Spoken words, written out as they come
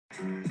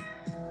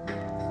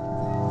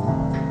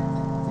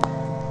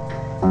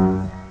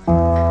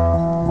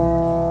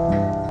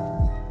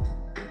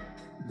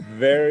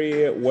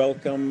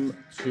welcome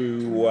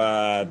to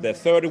the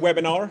third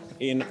webinar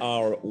in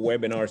our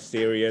webinar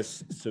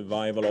series,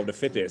 Survival of the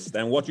Fittest.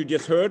 And what you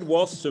just heard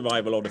was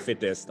Survival of the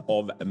Fittest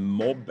of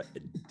Mob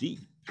Deep.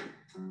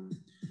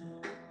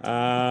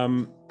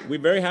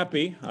 We're very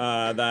happy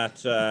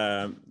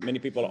that many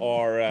people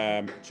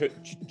are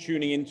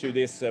tuning into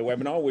this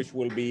webinar, which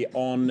will be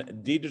on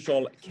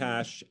digital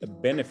cash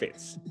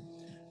benefits.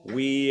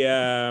 We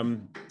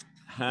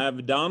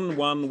have done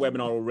one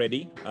webinar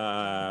already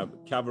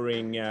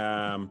covering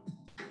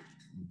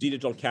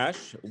digital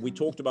cash. We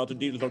talked about the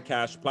digital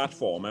cash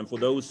platform, and for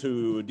those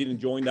who didn't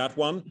join that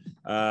one,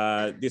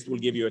 this will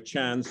give you a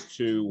chance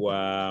to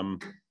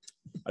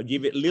I'll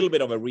give it a little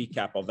bit of a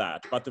recap of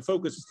that, but the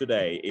focus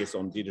today is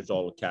on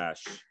digital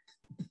cash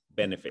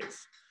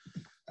benefits.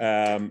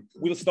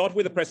 We'll start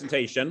with a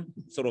presentation,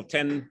 sort of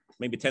 20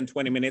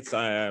 minutes,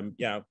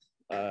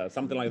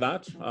 something like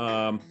that.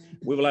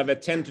 We will have a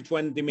 10 to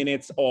 20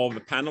 minutes of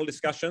panel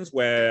discussions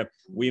where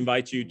we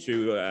invite you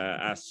to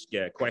ask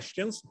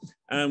questions,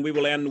 and we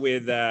will end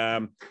with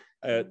a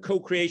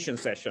co-creation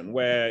session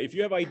where if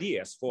you have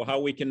ideas for how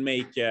we can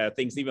make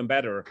things even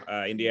better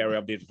in the area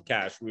of digital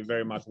cash, we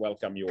very much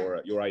welcome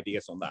your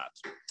ideas on that.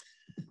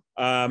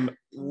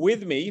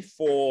 With me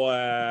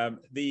for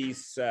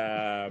these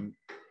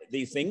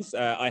things,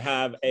 I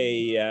have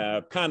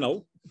a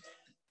panel.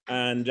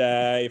 And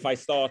if I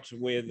start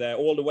with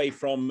all the way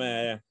from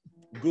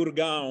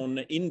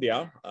Gurgaon,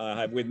 India,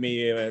 I have with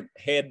me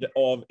head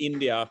of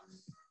India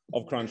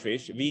of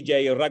Crunchfish,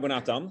 Vijay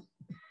Raghunathan.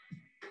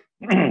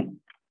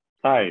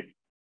 Hi.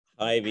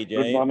 Hi, Vijay.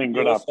 Good morning,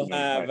 good afternoon. We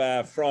also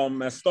have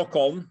from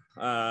Stockholm,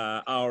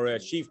 our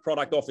Chief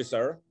Product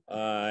Officer,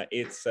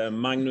 it's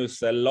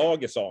Magnus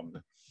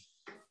Lagesson.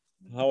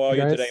 How are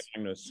you today,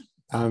 Magnus?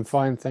 I'm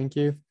fine, thank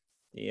you.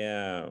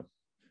 Yeah.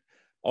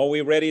 Are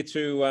we ready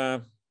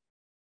to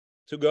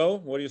go?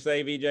 What do you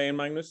say, Vijay and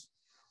Magnus?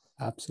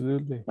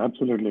 Absolutely.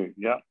 Absolutely.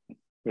 Yeah.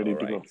 Ready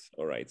to go.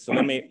 All right. So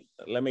let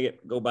me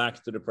go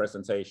back to the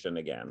presentation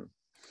again.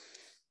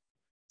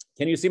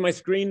 Can you see my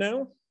screen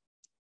now?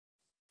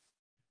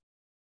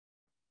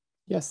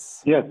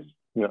 Yes. Yes.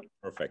 Yeah.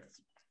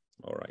 Perfect.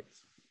 All right.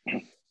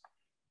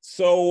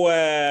 So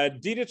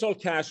digital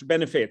cash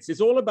benefits.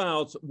 It's all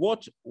about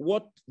what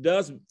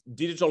does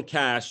digital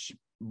cash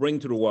bring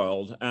to the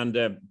world, and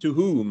to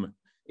whom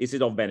is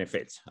it of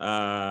benefit?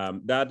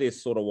 That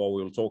is sort of what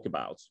we'll talk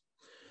about.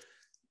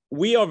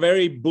 We are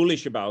very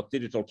bullish about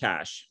digital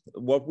cash.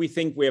 What we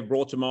think we have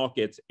brought to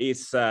market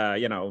is,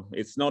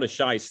 it's not a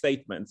shy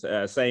statement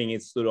saying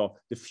it's sort of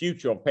the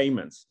future of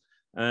payments.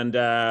 And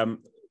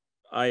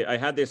I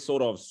had this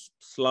sort of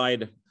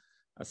slide,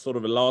 sort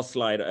of a last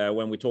slide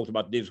when we talked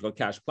about digital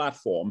cash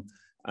platform.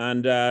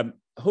 And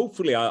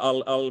hopefully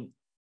I'll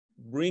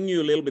bring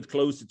you a little bit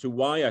closer to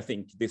why I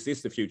think this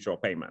is the future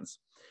of payments.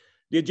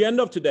 The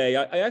agenda of today,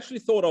 I actually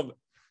thought of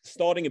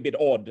starting a bit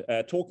odd,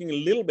 talking a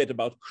little bit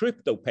about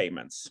crypto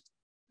payments,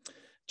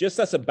 just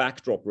as a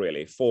backdrop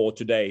really for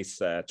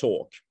today's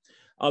talk.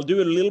 I'll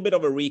do a little bit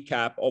of a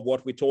recap of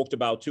what we talked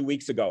about 2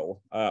 weeks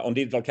ago on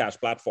digital cash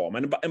platform.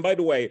 And by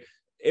the way,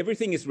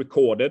 everything is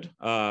recorded.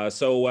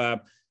 So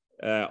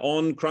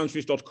on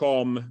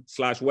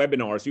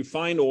crunchfish.com/webinars, you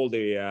find all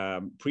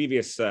the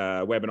previous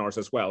webinars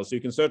as well. So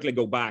you can certainly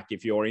go back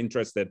if you're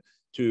interested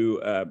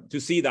to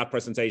see that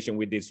presentation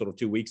we did sort of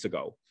 2 weeks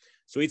ago.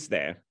 So it's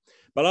there.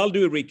 But I'll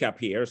do a recap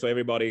here so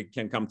everybody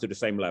can come to the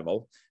same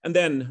level. And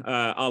then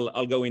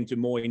I'll go into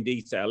more in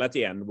detail at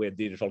the end with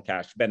digital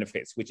cash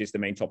benefits, which is the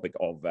main topic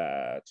of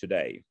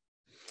today.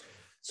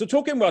 So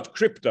talking about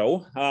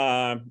crypto,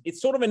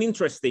 it's sort of an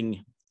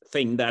interesting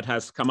thing that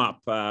has come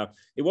up.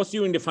 It was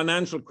during the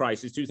financial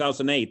crisis,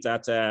 2008,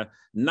 that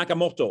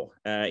Nakamoto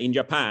in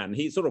Japan,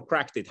 he sort of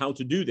cracked it, how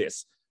to do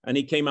this. And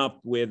he came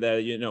up with,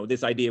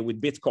 this idea with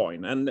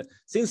Bitcoin. And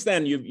since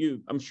then,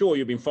 I'm sure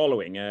you've been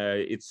following.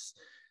 It's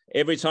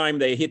every time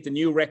they hit a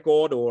new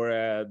record or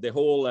the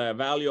whole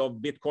value of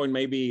Bitcoin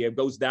maybe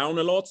goes down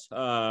a lot,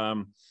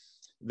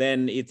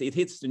 then it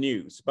hits the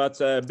news. But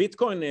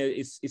Bitcoin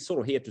is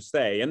sort of here to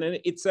stay. And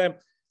it's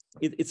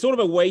sort of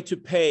a way to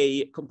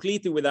pay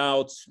completely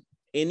without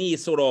any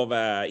sort of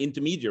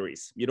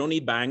intermediaries. You don't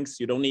need banks.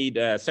 You don't need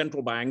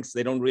central banks.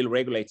 They don't really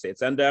regulate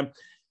it. And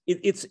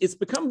it's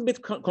become a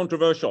bit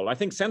controversial. I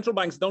think central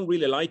banks don't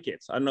really like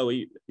it. I know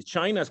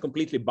China has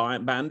completely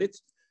banned it,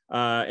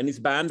 and it's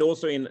banned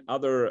also in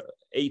other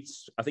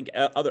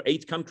other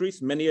eight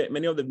countries.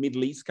 Many of the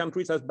Middle East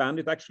countries has banned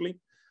it actually,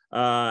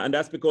 and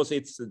that's because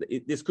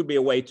this could be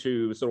a way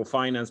to sort of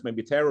finance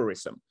maybe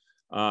terrorism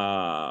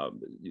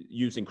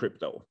using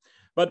crypto.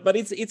 But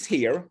it's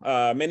here.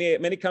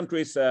 Many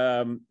countries,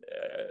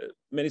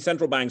 many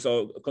central banks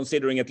are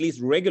considering at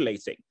least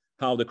regulating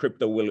how the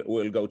crypto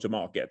will go to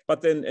market.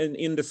 But then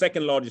in the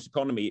second largest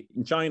economy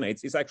in China,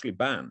 it's actually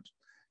banned.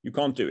 You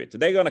can't do it.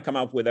 They're going to come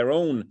out with their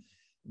own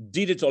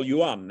digital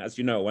yuan, as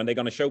you know, and they're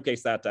going to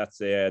showcase that at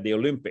the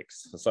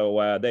Olympics.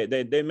 So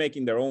they're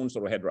making their own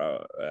sort of head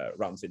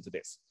rounds into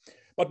this.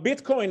 But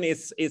Bitcoin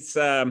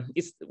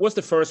was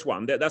the first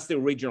one. That's the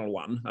original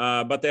one.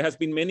 But there has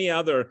been many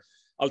other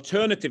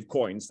alternative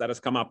coins that has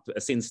come up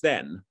since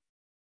then.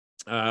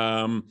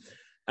 And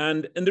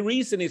the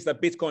reason is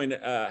that Bitcoin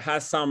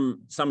has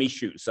some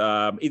issues.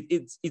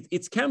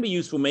 It can be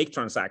used to make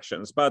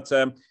transactions, but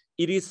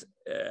it is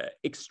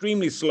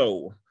extremely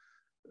slow.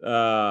 It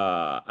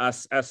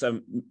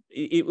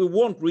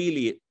won't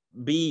really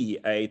be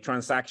a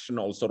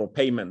transactional sort of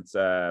payment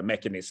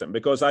mechanism,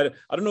 because I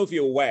don't know if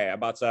you're aware,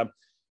 but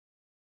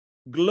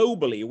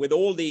globally, with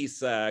all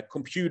these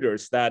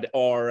computers that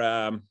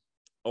are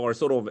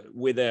sort of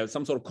with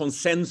some sort of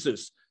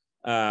consensus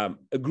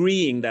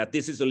agreeing that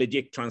this is a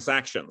legit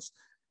transactions,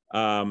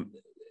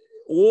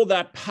 all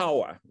that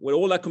power, with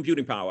all that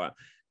computing power,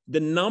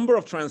 the number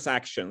of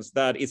transactions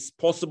that it's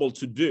possible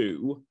to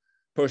do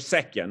per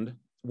second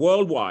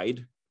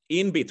worldwide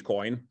in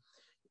Bitcoin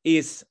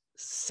is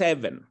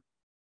 7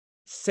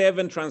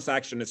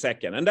 transactions a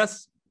second. And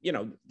that's, you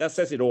know, that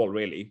says it all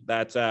really,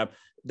 that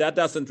that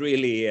doesn't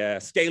really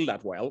scale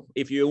that well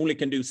if you only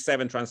can do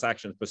 7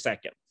 transactions per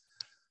second.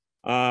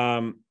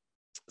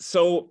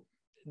 So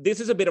this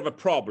is a bit of a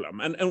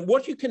problem. And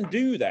what you can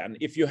do then,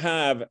 if you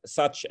have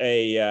such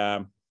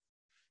a,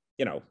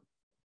 you know,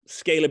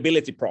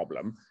 scalability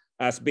problem,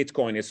 as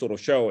Bitcoin is sort of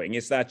showing,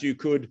 is that you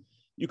can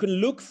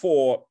look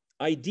for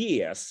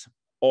ideas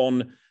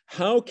on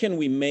how can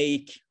we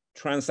make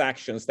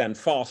transactions then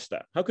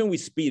faster? How can we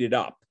speed it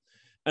up?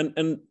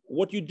 And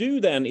what you do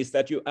then is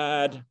that you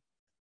add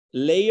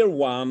layer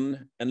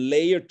 1 and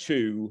layer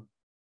 2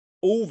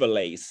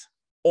 overlays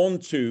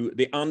onto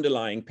the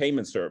underlying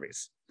payment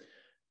service.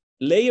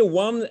 A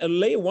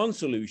layer 1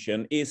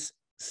 solution is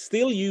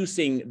still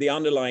using the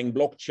underlying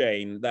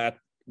blockchain that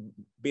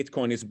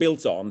Bitcoin is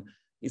built on.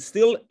 It's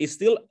still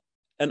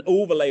an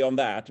overlay on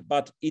that,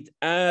 but it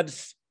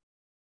adds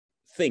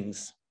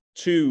things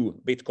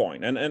to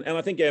Bitcoin. And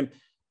I think an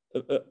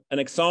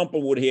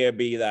example would here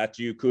be that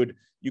you could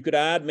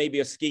add maybe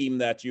a scheme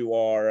that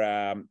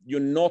you're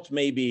not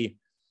maybe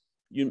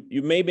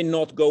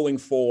not going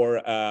for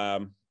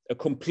a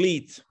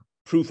complete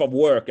proof of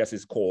work, as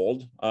it's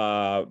called,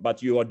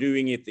 but you are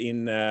doing it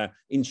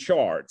in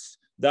shards.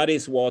 That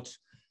is what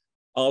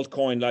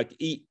altcoin like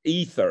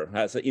Ether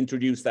has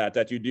introduced,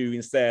 that you do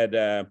instead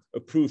a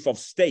proof of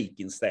stake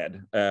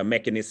instead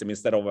mechanism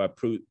instead of a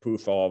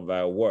proof of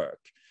work.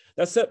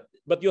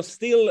 But you're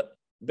still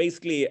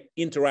basically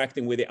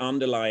interacting with the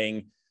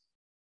underlying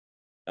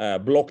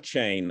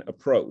blockchain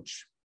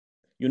approach.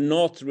 You're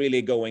not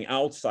really going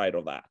outside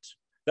of that.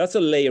 That's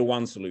a layer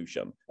 1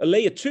 solution. A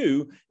layer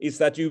 2 is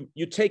that you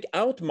take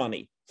out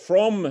money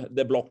from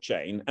the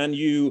blockchain, and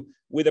you,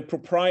 with a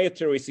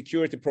proprietary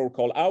security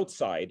protocol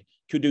outside,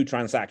 could do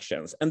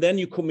transactions, and then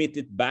you commit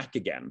it back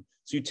again.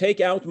 So you take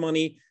out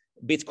money,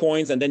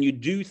 Bitcoins, and then you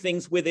do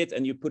things with it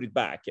and you put it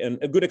back. And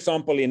a good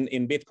example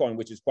in Bitcoin,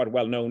 which is quite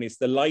well known, is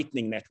the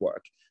Lightning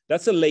Network.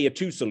 That's a layer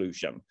 2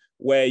 solution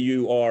where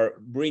you are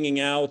bringing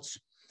out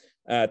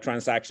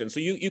transactions. So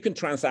you can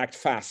transact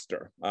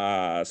faster.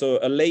 So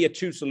a layer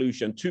 2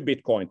 solution to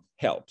Bitcoin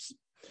helps.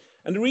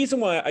 And the reason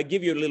why I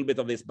give you a little bit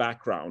of this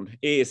background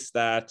is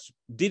that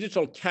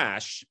digital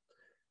cash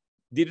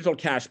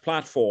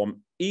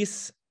platform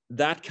is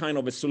that kind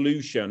of a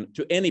solution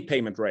to any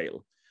payment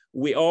rail.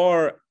 We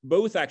are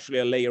both actually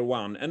a layer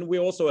 1 and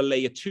we're also a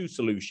layer 2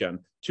 solution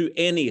to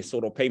any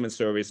sort of payment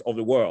service of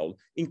the world,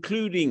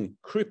 including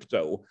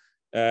crypto,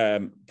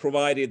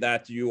 provided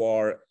that you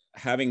are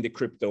having the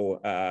crypto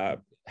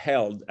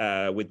held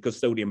with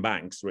custodian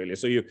banks, really.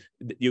 So you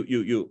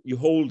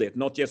hold it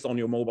not just on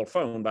your mobile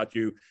phone, but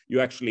you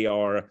actually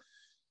are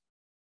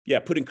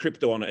putting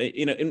crypto on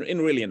in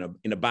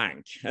a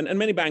bank, and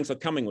many banks are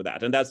coming with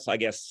that. And that's, I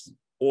guess,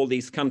 all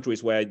these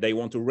countries where they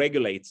want to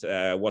regulate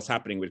what's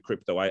happening with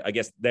crypto, I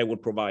guess they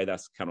would provide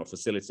us kind of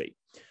facility.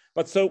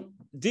 But so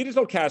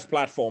digital cash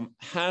platform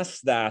has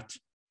that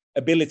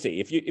ability.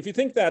 If you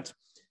think that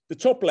the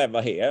top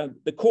level here,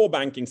 the core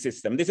banking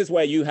system, this is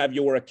where you have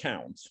your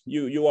account.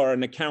 You are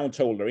an account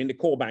holder in the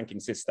core banking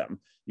system.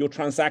 Your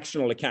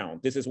transactional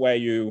account, this is where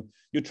you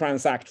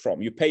transact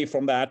from. You pay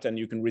from that, and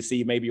you can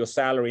receive maybe your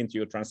salary into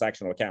your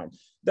transactional account.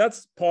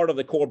 That's part of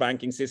the core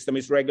banking system.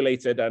 It's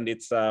regulated, and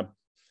it's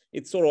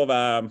sort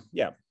of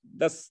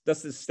that's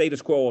the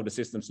status quo of the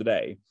systems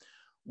today.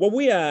 What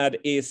we add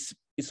is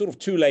sort of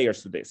 2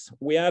 layers to this.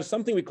 We add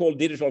something we call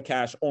digital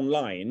cash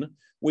online,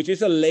 which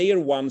is a layer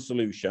 1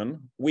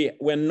 solution.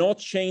 We're not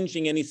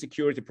changing any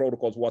security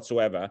protocols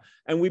whatsoever.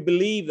 And we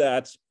believe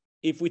that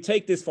if we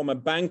take this from a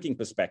banking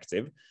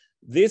perspective,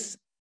 this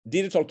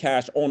digital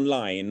cash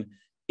online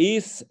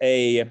is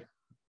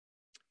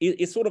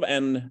sort of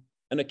an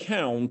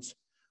account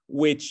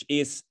which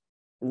is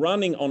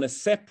running on a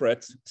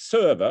separate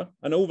server,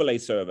 an overlay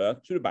server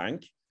to the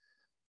bank,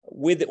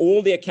 with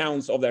all the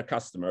accounts of their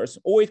customers,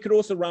 or it could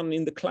also run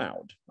in the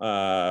cloud.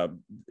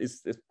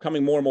 It's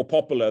becoming more and more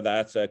popular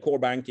that core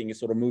banking is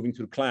sort of moving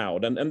to the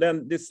cloud, and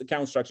then this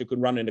account structure could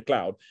run in the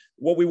cloud.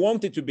 What we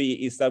want it to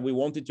be is that we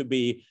want it to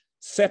be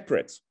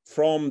separate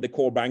from the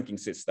core banking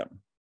system.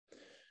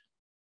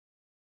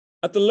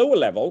 At the lower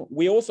level,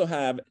 we also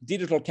have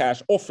digital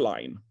cash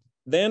offline.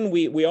 Then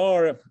we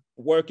are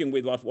working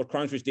with what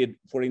Crunchfish did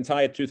for the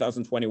entire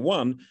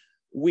 2021,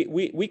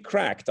 we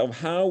cracked of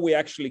how we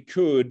actually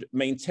could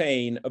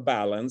maintain a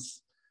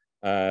balance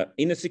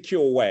in a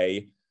secure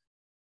way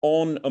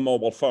on a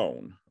mobile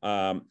phone.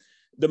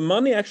 The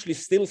money actually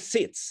still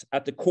sits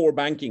at the core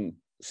banking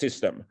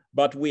system,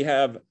 but we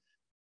have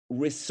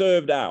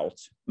reserved out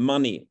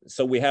money.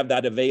 So we have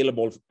that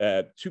available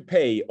to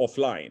pay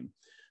offline.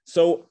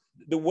 So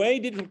the way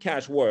Digital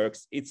Cash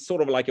works, it's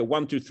sort of like a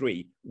 1, 2,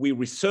 3. We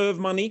reserve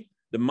money.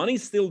 The money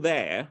is still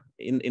there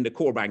in the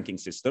core banking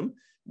system.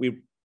 We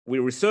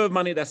reserve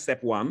money, that's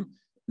step one.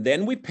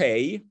 Then we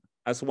pay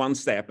as one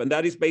step. And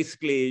that is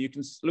basically, you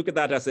can look at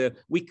that as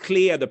we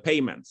clear the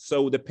payment.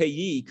 So the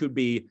payee could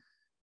be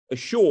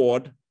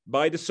assured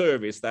by the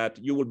service that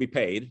you will be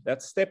paid.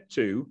 That's step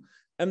 2.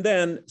 And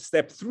then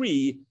step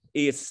 3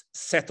 is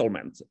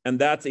settlement. And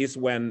that is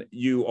when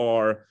you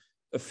are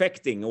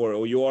affecting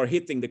or you are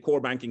hitting the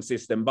core banking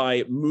system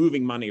by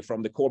moving money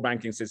from the core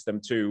banking system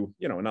to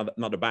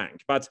another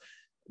bank. But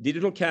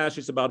Digital Cash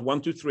is about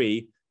 1, 2,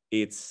 3.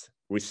 It's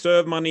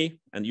reserve money,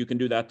 and you can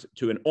do that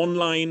to an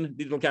online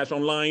Digital Cash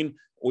online,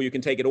 or you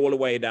can take it all the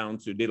way down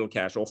to Digital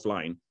Cash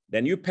offline.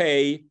 Then you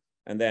pay,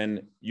 and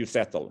then you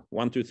settle.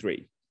 1, 2,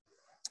 3.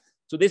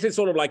 So this is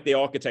sort of like the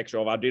architecture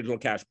of our Digital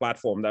Cash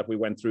platform that we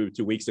went through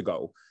 2 weeks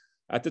ago.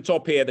 At the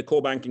top here, the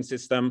core banking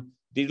system,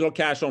 Digital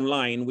Cash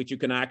online, which you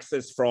can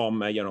access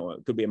from,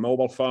 it could be a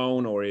mobile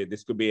phone, or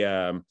this could be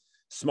a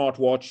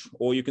smartwatch,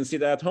 or you can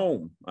sit at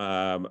home,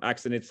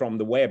 accessing it from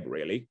the web,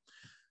 really.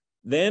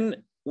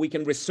 Then we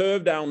can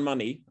reserve down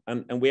money,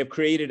 and we have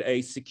created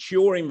a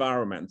secure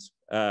environment,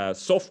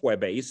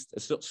 software-based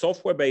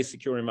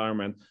secure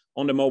environment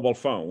on the mobile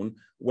phone,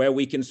 where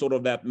we can sort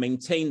of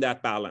maintain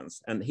that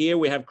balance. And here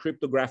we have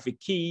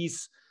cryptographic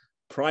keys,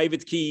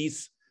 private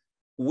keys,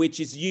 which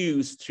is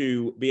used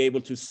to be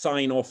able to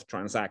sign off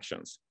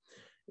transactions.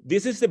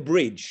 This is the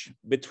bridge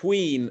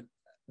between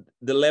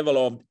the level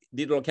of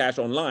Digital Cash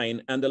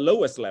online and the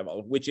lowest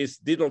level, which is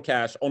Digital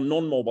Cash on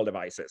non-mobile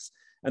devices.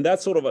 And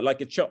that's sort of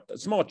like a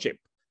smart chip.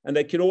 And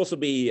there could also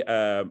be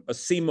a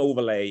SIM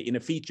overlay in a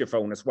feature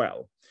phone as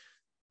well.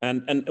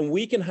 And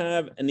we can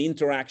have an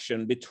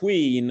interaction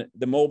between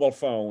the mobile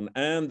phone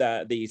and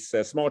these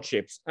smart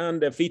chips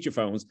and the feature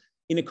phones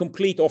in a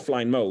complete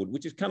offline mode,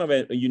 which is kind of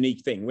a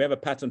unique thing. We have a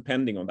patent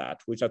pending on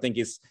that, which I think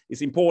is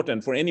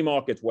important for any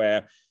market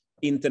where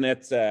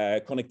internet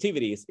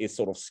connectivity is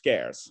sort of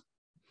scarce.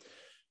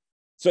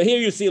 So here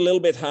you see a little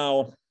bit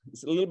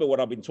what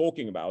I've been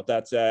talking about,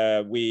 that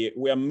we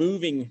are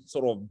moving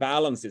sort of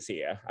balances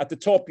here. At the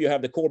top, you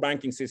have the core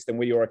banking system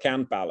with your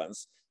account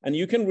balance, and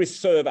you can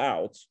reserve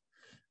out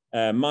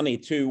money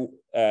to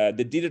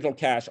the Digital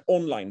Cash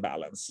online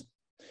balance.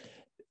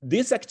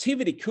 This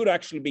activity could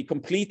actually be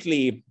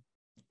completely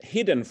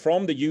hidden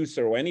from the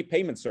user or any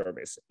payment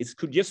service. It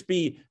could just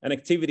be an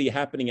activity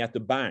happening at the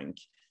bank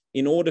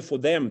in order for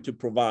them to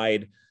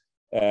provide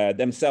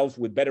themselves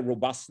with better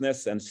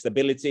robustness and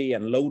stability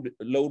and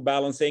load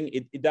balancing.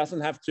 It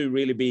doesn't have to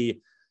really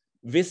be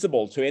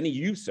visible to any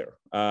user,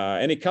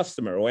 any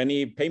customer or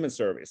any payment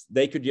service.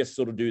 They could just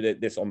sort of do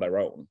this on their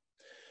own.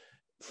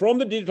 From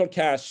the Digital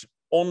Cash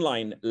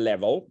online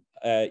level,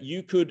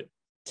 you could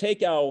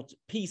take out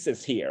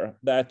pieces here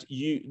that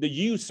the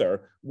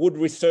user would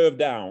reserve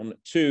down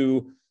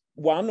to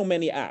one or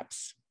many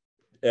apps.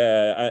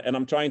 And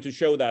I'm trying to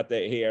show that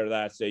here,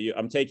 that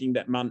I'm taking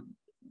that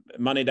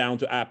money down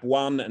to app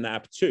 1 and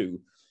app 2.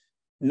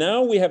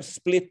 Now we have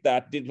split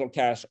that Digital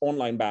Cash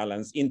online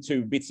balance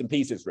into bits and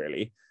pieces,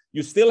 really.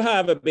 You still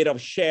have a bit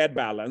of shared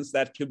balance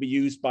that could be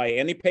used by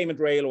any payment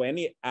rail or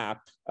any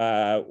app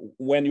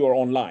when you're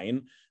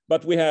online,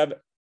 but we have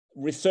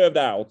reserved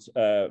out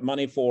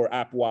money for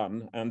app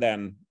 1 and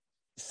then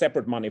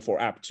separate money for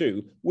app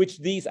 2, which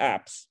these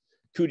apps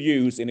could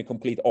use in a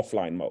complete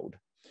offline mode.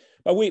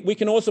 But we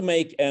can also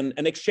make an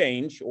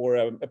exchange or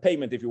a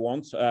payment, if you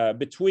want,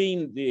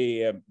 between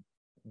the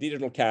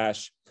Digital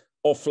Cash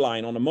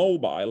offline on a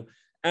mobile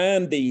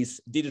and these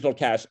Digital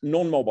Cash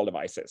non-mobile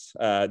devices.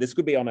 This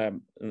could be on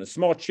a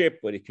smart chip,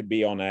 but it could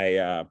be on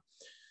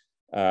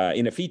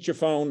in a feature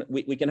phone.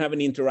 We can have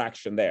an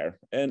interaction there.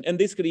 And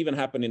this could even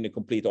happen in a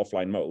complete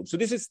offline mode. So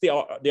this is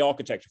the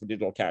architecture for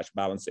Digital Cash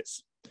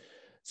balances.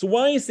 So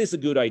why is this a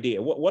good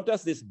idea? What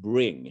does this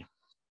bring?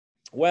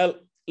 Well,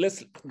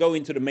 let's go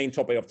into the main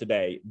topic of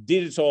today,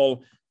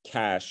 Digital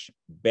Cash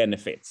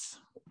benefits.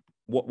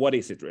 What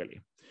is it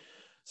really?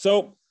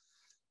 So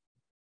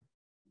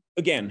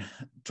again,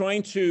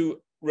 trying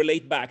to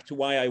relate back to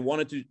why I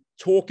wanted to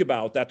talk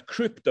about that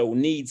crypto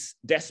needs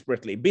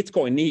desperately,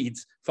 Bitcoin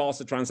needs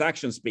faster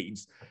transaction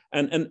speeds.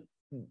 And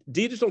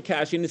Digital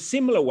Cash in a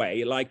similar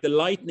way, like the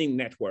Lightning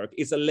Network,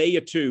 is a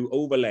layer 2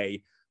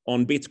 overlay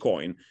on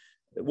Bitcoin.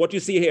 What you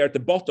see here at the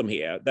bottom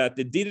here, that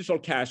the Digital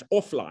Cash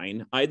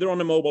offline, either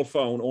on a mobile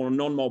phone or on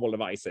non-mobile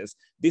devices,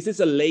 this is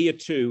a layer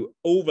 2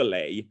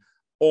 overlay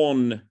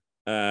on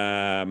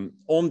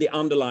the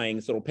underlying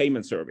sort of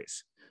payment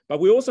service. But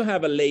we also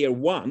have a layer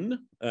 1,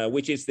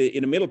 which is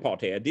in the middle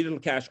part here, Digital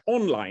Cash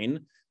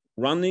online,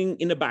 running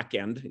in the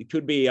backend. It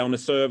could be on a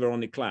server on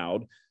the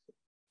cloud,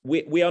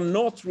 we are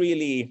not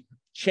really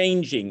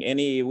changing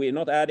any, we're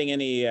not adding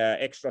any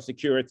extra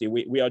security.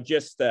 We are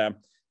just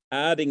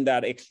adding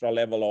that extra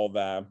level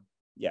of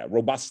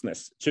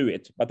robustness to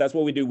it. But that's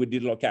what we do with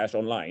Digital Cash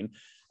Online.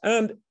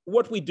 And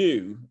what we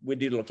do with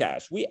Digital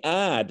Cash, we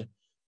add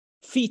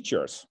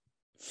features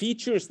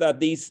that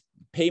these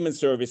payment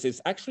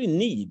services actually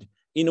need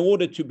in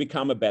order to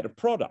become a better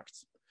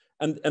product.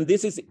 And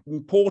this is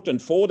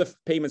important for the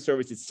payment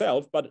service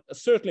itself, but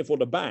certainly for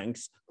the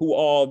banks who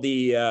are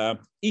the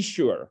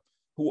issuer,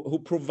 who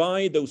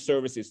provide those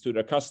services to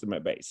their customer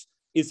base.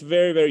 It's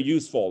very, very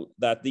useful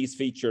that these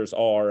features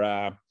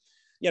are,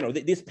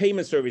 these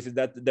payment services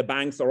that the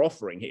banks are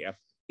offering here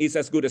is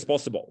as good as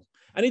possible.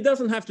 And it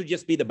doesn't have to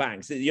just be the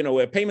banks. You know,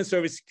 a payment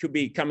service could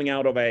be coming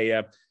out of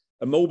a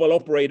mobile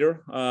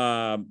operator.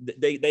 And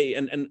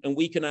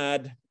we can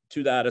add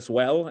to that as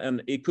well.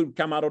 And it could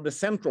come out of the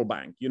central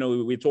bank. You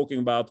know, we're talking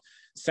about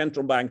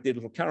central bank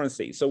digital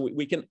currency. So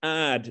we can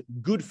add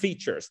good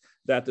features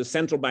that the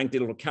central bank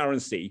digital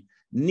currency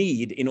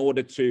need in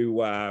order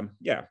to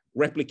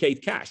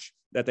replicate cash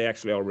that they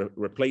actually are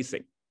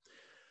replacing.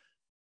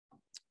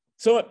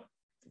 So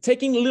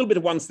taking a little bit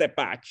of one step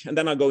back, and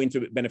then I'll go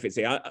into benefits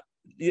here.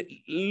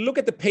 Look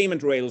at the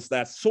payment rails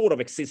that sort of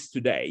exist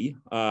today.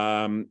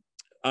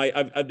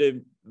 I've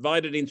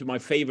divided into my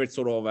favorite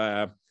sort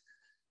of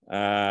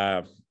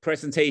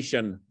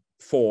presentation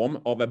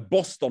form of a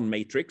Boston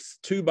matrix,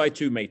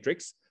 2x2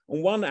 matrix.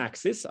 On one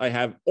axis, I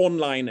have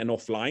online and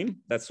offline.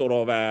 That's sort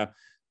of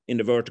in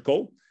the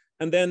vertical.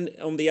 And then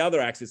on the other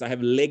axis, I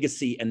have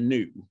legacy and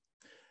new.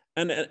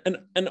 And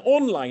an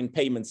online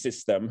payment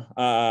system,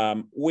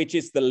 which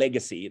is the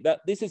legacy,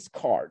 that this is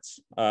cards.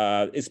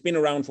 It's been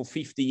around for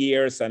 50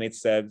 years, and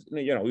it's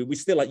we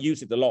still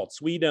use it a lot.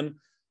 Sweden,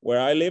 where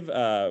I live,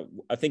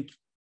 I think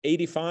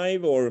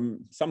 85 or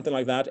something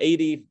like that,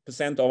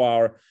 80% of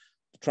our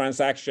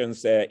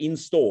transactions in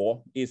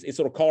store is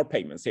sort of card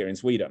payments here in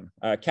Sweden.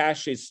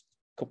 Cash is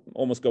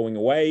almost going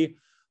away.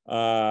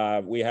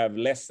 We have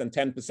less than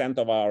 10%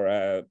 of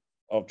our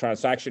of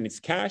transaction is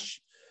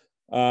cash.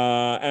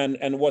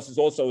 And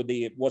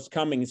what's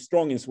coming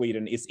strong in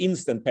Sweden is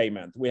instant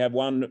payment. We have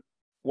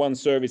one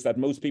service that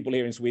most people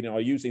here in Sweden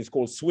are using. It's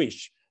called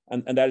Swish,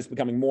 and that is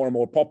becoming more and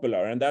more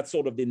popular. And that's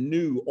sort of the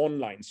new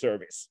online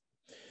service.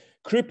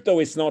 Crypto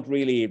is not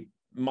really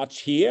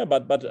much here,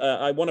 but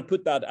I want to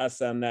put that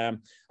as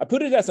I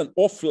put it as an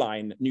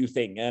offline new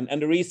thing.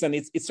 And the reason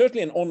it's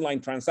certainly an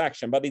online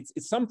transaction, but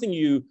it's something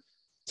you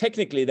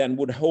technically then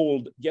would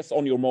hold just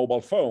on your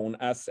mobile phone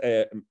as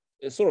a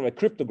sort of a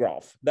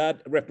cryptograph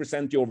that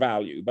represent your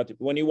value. But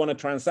when you want to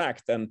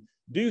transact and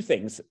do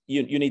things,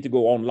 you need to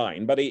go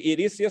online. But it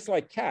is just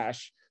like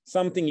cash,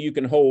 something you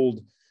can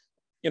hold,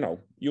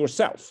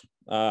 yourself.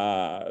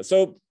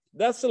 So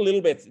that's a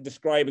little bit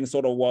describing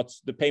sort of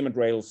what's the payment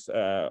rails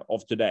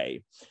of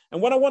today.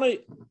 And what I want to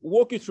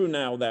walk you through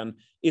now then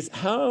is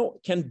how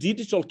can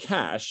digital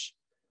cash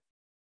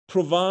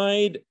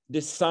provide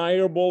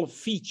desirable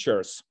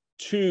features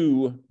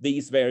to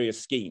these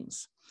various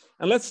schemes.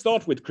 And let's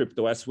start with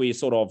crypto, as we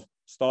sort of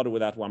started with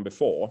that one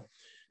before.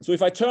 So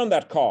if I turn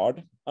that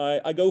card,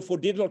 I go for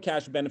digital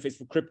cash benefits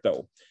for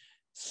crypto.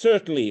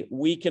 Certainly,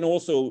 we can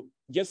also,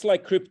 just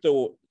like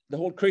crypto, the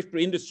whole crypto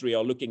industry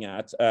are looking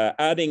at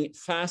adding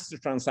faster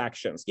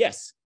transactions.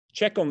 Yes,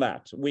 check on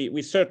that.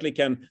 We certainly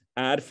can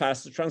add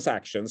faster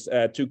transactions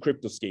to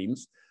crypto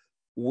schemes.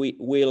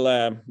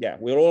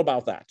 We're all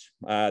about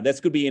that. This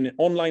could be in an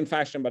online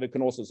fashion, but it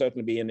can also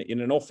certainly be in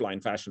an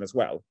offline fashion as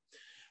well.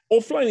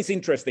 Offline is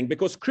interesting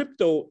because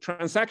crypto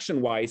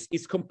transaction-wise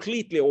is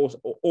completely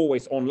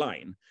always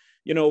online.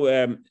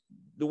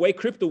 The way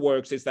crypto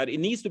works is that it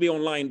needs to be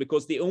online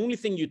because the only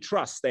thing you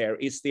trust there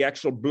is the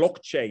actual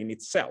blockchain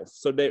itself.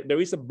 So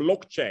there is a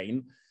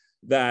blockchain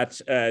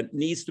that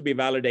needs to be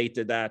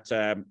validated that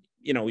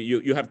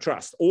you have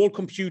trust. All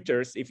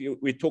computers,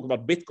 we talk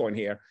about Bitcoin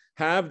here,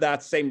 have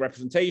that same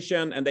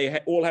representation, and they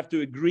all have to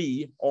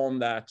agree on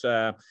that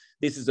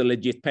this is a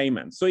legit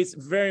payment. So it's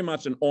very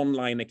much an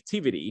online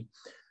activity.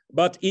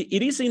 But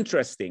it is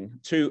interesting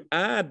to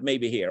add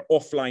maybe here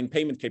offline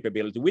payment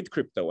capability with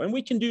crypto, and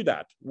we can do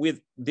that with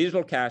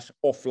digital cash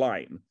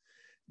offline.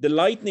 The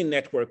Lightning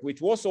Network,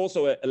 which was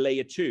also a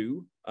layer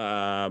 2,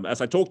 as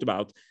I talked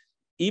about,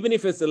 even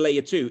if it's a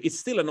layer 2, it's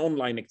still an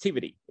online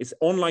activity. It's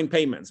online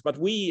payments. But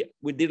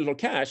with digital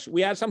cash,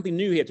 we add something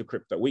new here to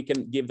crypto. We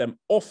can give them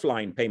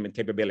offline payment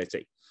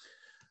capability.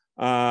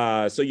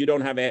 So you don't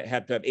have to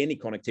have any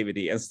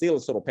connectivity and still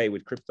sort of pay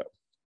with crypto.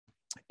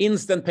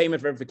 Instant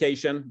payment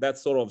verification,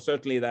 that's sort of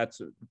certainly that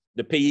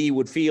the payee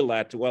would feel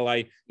that, well,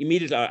 I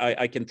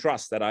can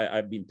trust that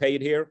I've been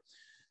paid here.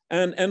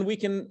 And we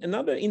can,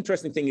 another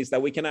interesting thing is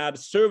that we can add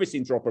service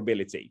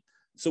interoperability.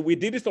 So with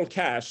digital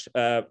cash,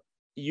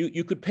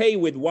 you could pay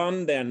with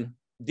one then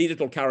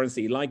digital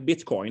currency like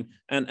Bitcoin,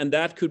 and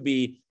that could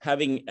be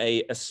having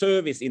a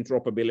service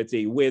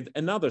interoperability with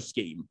another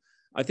scheme.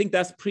 I think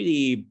that's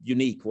pretty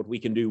unique what we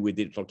can do with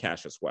digital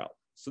cash as well.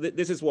 So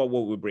this is what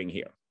we bring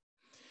here.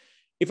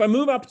 If I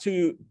move up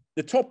to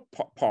the top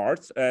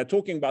part,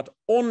 talking about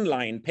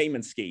online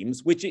payment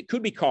schemes, which it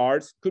could be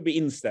cards, could be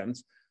instant.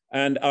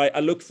 And I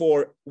look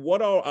for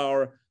what are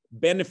our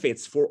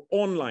benefits for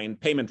online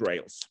payment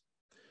rails.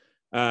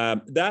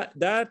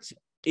 That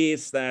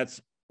is that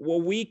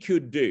what we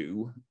could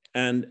do,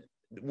 and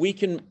we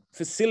can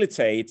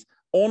facilitate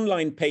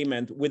online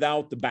payment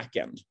without the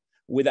backend,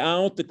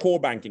 without the core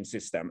banking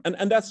system.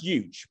 And that's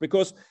huge,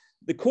 because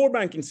the core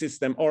banking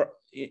system are,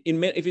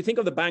 if you think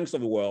of the banks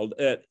of the world,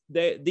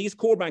 these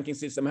core banking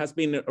system has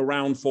been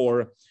around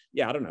for,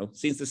 I don't know,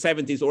 since the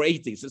 70s or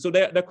 80s. So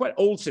they're quite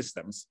old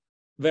systems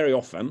very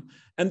often.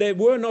 And they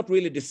were not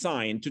really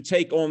designed to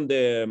take on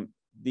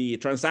the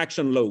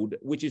transaction load,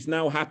 which is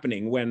now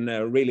happening when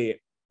really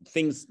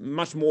things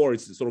much more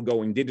is sort of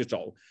going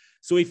digital.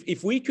 So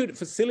if we could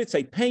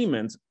facilitate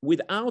payments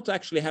without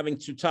actually having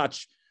to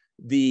touch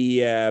the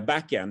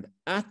backend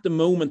at the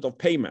moment of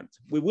payment,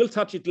 we will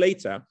touch it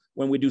later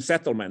when we do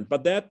settlement,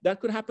 but that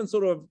could happen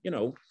sort of,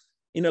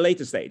 in a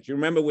later stage. You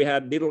remember we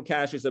had Digital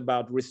Cash is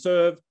about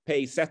reserve,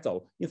 pay,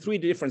 settle in 3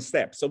 different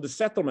steps. So the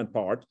settlement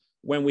part,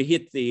 when we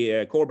hit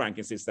the core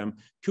banking system,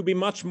 could be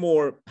much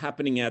more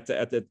happening at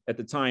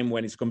the time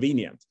when it's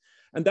convenient.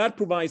 And that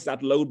provides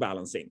that load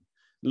balancing.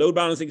 Load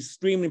balancing is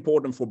extremely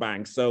important for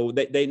banks. So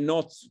they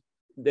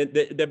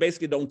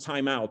basically don't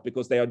time out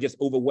because they are just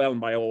overwhelmed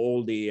by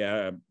all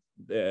the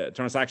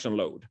transaction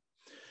load.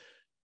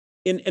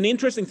 An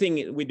interesting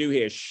thing we do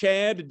here,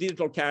 shared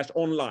digital cash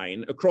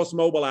online across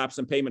mobile apps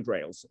and payment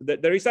rails.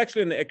 There is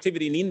actually an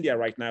activity in India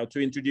right now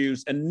to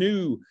introduce a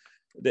new,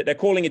 they're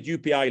calling it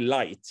UPI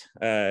Lite.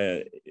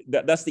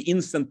 That's the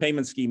instant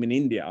payment scheme in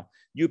India,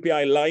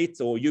 UPI Lite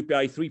or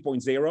UPI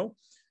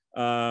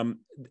 3.0.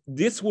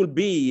 This will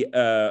be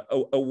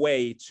a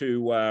way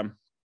to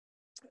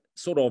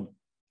sort of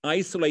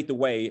isolate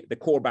away the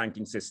core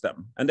banking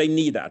system. And they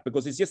need that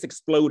because it's just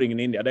exploding in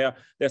India.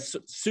 They're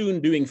soon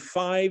doing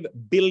 5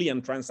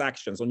 billion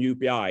transactions on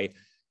UPI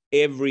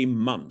every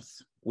month,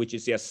 which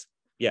is just,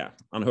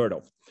 unheard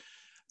of.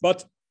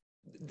 But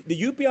the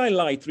UPI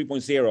Lite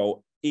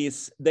 3.0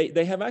 is,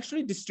 they have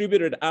actually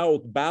distributed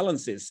out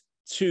balances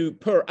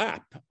per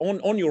app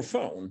on your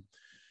phone.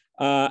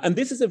 And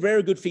this is a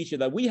very good feature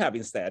that we have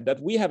instead,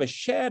 that we have a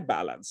shared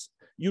balance.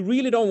 You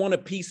really don't want to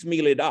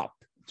piecemeal it up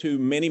to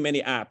many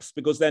apps,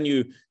 because then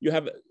you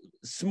have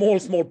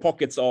small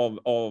pockets of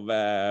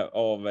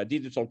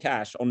digital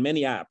cash on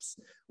many apps,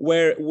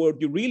 where what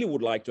you really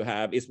would like to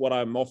have is what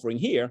I'm offering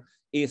here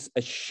is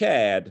a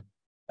shared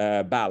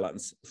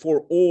balance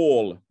for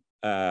all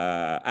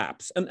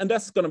apps. And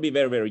that's going to be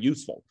very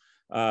useful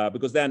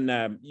because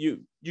then you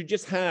can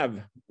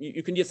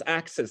just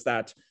access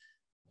that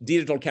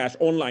digital cash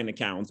online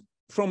account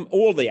from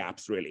all the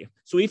apps really.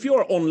 So if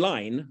you're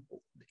online,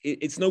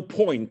 it's no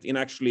point in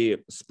actually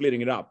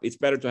splitting it up. It's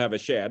better to have a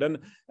shared. And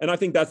I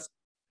think that's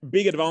a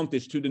big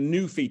advantage to the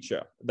new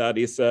feature that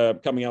is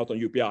coming out on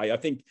UPI. I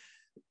think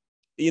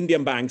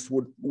Indian banks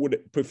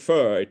would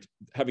prefer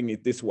having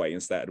it this way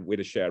instead, with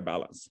a shared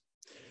balance.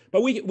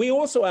 But we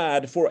also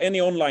add, for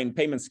any online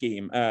payment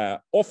scheme,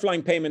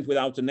 offline payment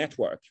without a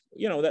network.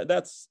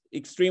 That's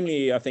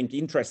extremely, I think,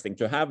 interesting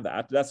to have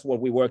that. That's what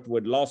we worked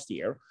with last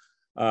year.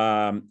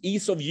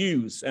 Ease of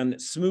use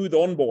and smooth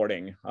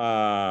onboarding.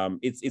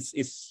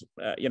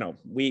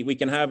 We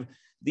can have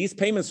these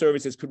payment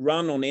services could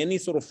run on any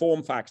sort of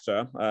form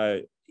factor,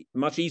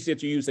 much easier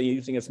to use than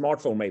using a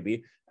smartphone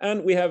maybe.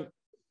 And we have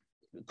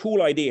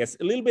cool ideas,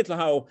 a little bit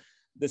how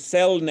the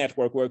cell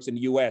network works in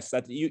the US,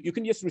 that you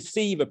can just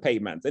receive a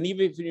payment, and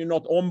even if you're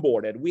not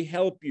onboarded, we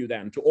help you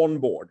then to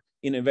onboard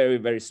in a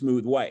very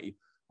smooth way.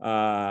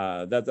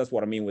 That's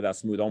what I mean with that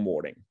smooth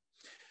onboarding.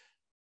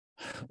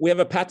 We have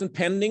a patent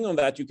pending on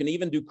that. You can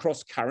even do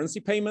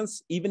cross-currency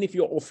payments, even if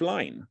you're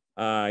offline.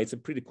 It's a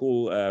pretty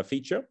cool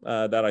feature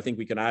that I think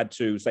we can add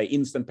to, say,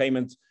 instant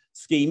payment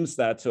schemes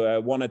that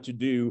wanted to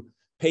do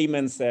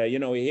payments.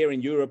 Here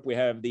in Europe, we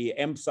have the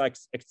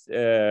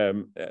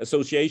EMSA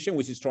association,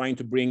 which is trying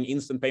to bring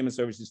instant payment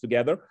services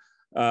together.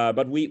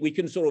 But we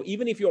can sort of,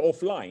 even if you're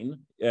offline,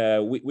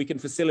 we can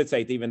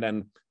facilitate even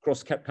then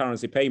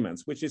cross-currency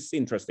payments, which is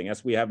interesting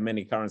as we have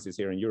many currencies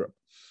here in Europe.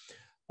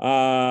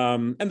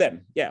 And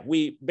then,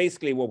 we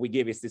basically what we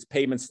give is this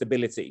payment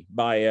stability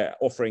by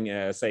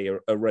offering, say,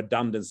 a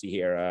redundancy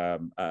here,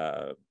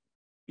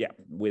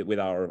 with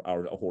our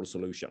whole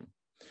solution.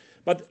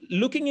 But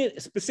looking at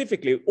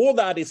specifically, all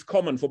that is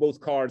common for both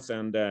cards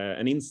and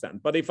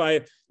instant. But if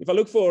I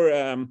look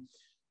for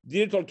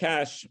digital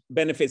cash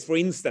benefits for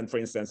instant, for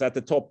instance, at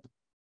the top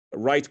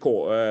right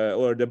corner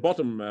or the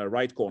bottom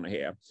right corner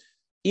here.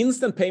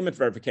 Instant payment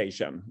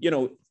verification,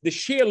 the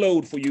sheer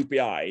load for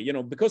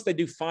UPI, because they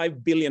do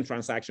 5 billion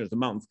transactions a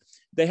month,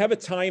 they have a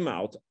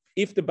timeout.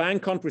 If the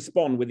bank can't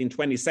respond within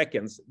 20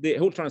 seconds, the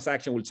whole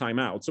transaction will time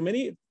out. So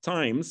many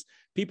times,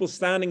 people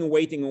standing and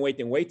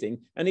waiting,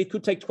 and it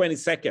could take 20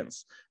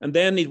 seconds. And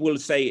then it will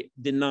say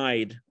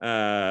denied,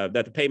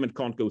 that the payment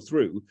can't go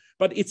through.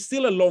 But it's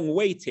still a long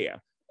wait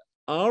here.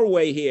 Our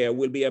way here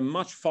will be a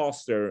much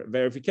faster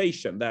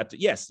verification that,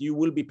 yes, you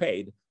will be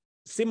paid.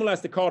 Similar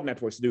as the card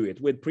networks do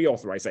it with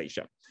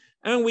pre-authorization.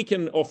 And we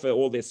can offer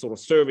all this sort of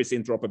service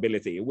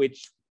interoperability,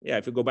 which, yeah,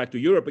 if we go back to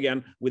Europe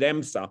again, with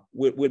EMSA,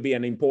 will be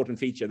an important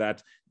feature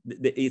that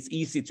it's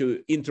easy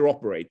to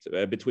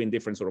interoperate between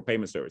different sort of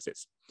payment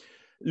services.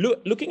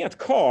 Looking at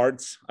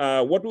cards,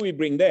 what do we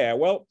bring there?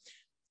 Well,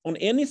 on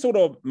any sort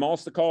of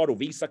MasterCard or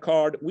Visa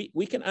card,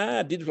 we can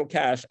add digital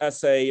cash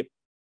as a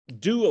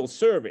dual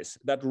service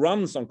that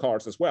runs on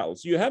cards as well.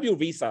 So you have your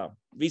Visa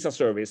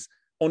service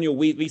on your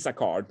Visa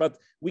card, but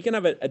we can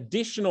have an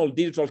additional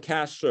digital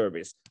cash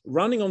service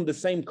running on the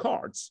same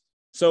cards.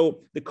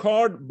 So the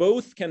card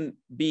both can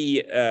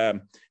be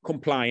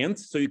compliant,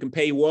 so you can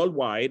pay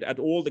worldwide at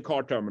all the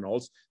card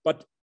terminals,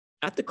 but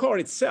at the card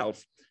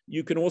itself,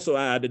 you can also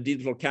add a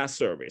digital cash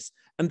service.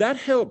 And that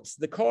helps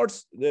the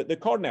cards, the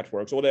card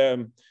networks or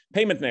the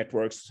payment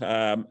networks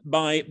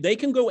they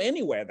can go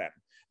anywhere then.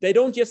 They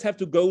don't just have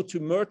to go to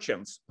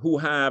merchants who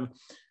have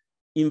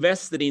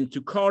invested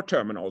into card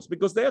terminals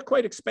because they're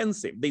quite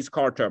expensive, these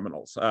card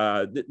terminals.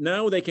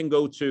 Now they can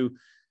go to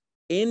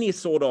any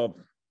sort of,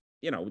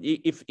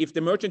 if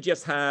the merchant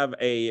just have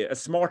a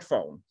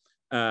smartphone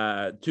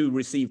to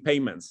receive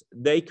payments,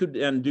 they could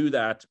then do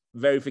that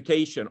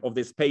verification of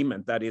this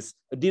payment that is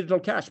a digital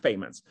cash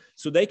payments.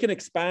 So they can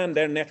expand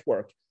their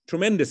network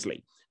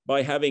tremendously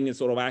by having a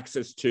sort of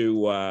access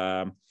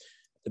to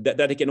that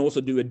they can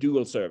also do a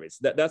dual service.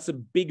 That's a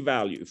big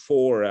value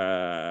for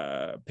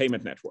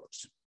payment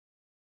networks.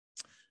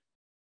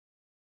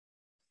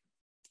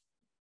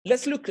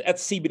 Let's look at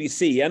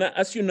CBDC. And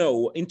as you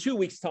know, in 2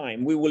 weeks'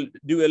 time, we will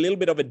do a little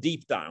bit of a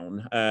deep dive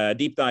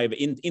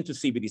into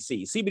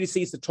CBDC.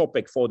 CBDC is the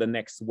topic for the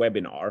next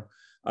webinar.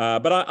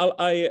 But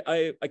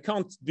I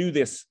can't do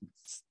this,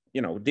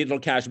 digital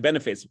cash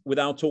benefits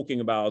without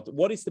talking about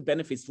what is the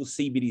benefits for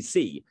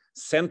CBDC,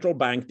 central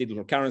bank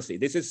digital currency.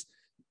 This is,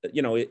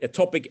 a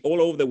topic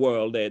all over the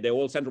world.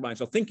 All central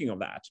banks are thinking of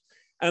that.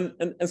 And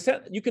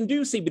you can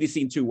do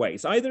CBDC in two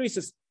ways. Either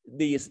it's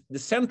the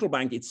central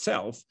bank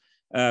itself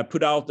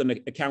put out an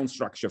account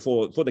structure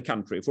for the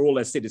country, for all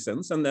their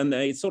citizens, and then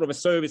it's sort of a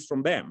service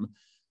from them.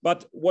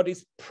 But what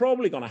is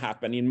probably going to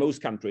happen in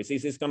most countries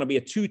is it's going to be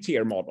a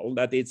two-tier model,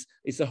 that it's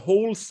a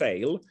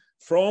wholesale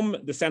from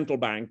the central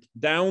bank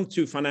down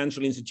to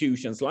financial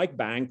institutions like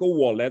bank or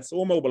wallets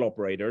or mobile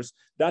operators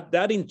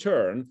that in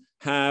turn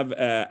have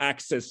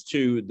access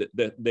to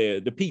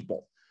the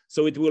people.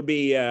 So it will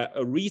be a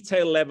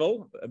retail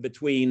level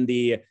between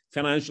the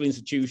financial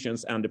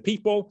institutions and the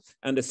people,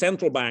 and the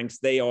central banks,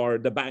 they are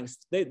the banks,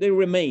 they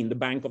remain the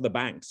bank of the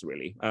banks,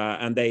 really.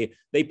 And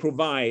they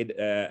provide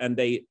and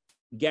they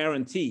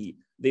guarantee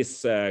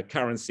this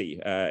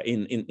currency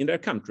in their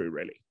country,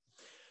 really.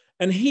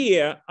 And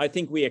here, I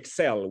think we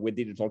excel with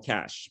digital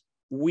cash.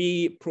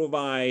 We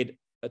provide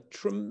a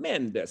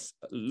tremendous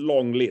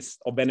long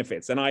list of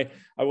benefits. And I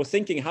was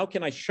thinking, how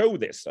can I show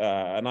this?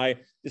 And I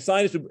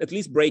decided to at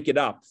least break it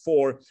up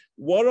for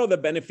what are the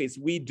benefits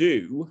we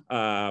do,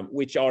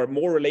 which are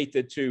more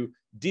related to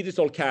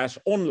digital cash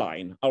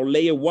online, our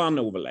layer 1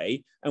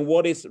 overlay, and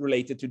what is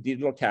related to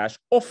digital cash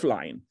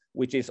offline,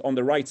 which is on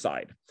the right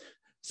side.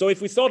 So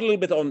if we start a little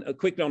bit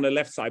quickly on the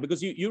left side,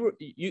 because you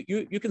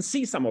can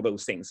see some of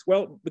those things.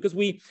 Well, because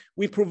we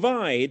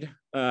provide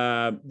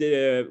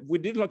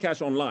with digital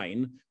cash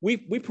online, we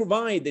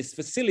provide this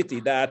facility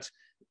that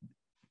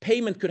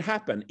payment could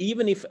happen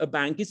even if a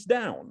bank is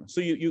down. So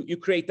you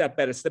create that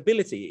better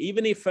stability,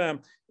 even if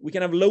we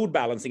can have load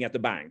balancing at the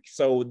bank.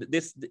 So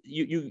this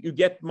you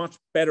get much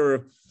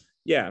better,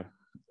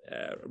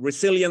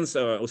 resilience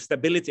or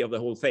stability of the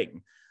whole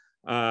thing.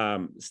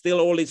 Still,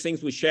 all these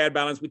things with shared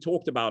balance, we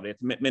talked about it,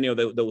 many of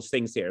those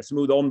things here,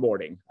 smooth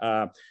onboarding.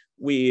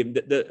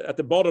 At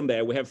the bottom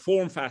there, we have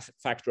form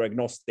factor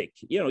agnostic.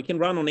 It can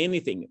run on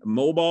anything,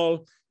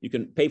 mobile, you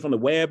can pay from the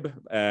web,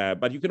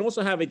 but you can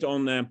also have it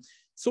on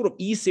sort of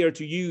easier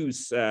to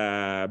use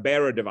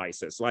bearer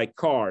devices like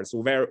cars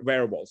or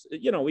wearables.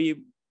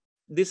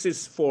 This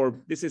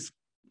is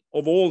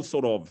of all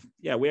sort of,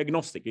 we're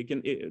agnostic.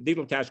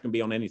 Digital cash can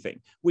be on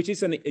anything, which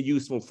is a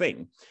useful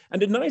thing.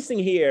 And the nice thing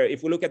here,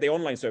 if we look at the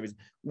online service,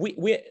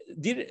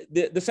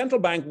 the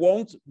central bank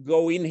won't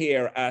go in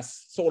here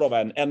as sort of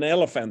an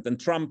elephant and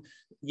Trump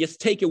just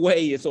take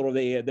away sort of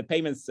the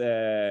payments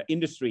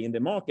industry in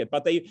the market.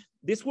 But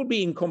this will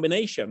be in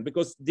combination,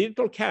 because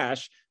digital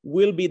cash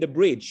will be the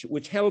bridge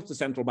which helps the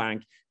central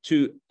bank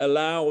to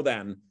allow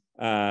then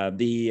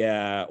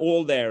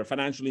all their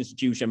financial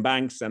institution,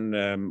 banks,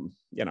 and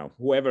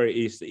whoever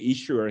is the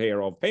issuer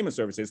here of payment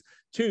services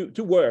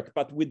to work,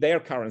 but with their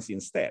currency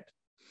instead.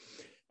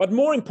 But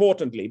more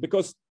importantly,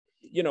 because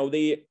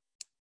the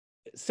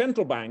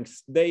central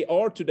banks, they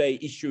are today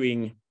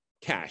issuing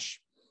cash.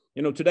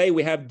 Today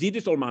we have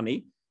digital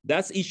money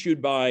that's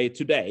issued by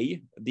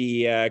today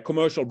the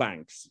commercial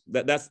banks.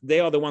 They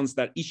are the ones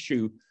that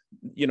issue.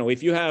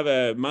 If you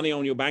have money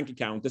on your bank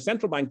account, the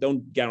central bank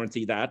don't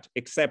guarantee that,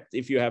 except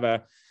if you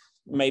have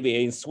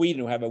maybe in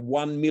Sweden, we have a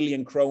 1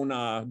 million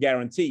krona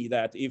guarantee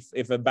that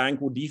if a bank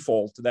would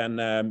default,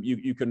 then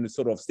you can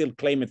sort of still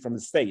claim it from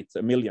the state,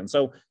 1 million.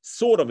 So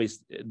sort of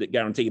is the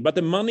guarantee, but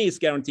the money is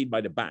guaranteed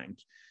by the bank.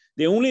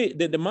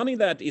 The money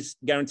that is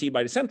guaranteed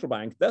by the central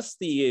bank, that's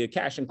the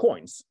cash and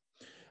coins.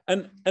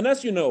 And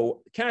as you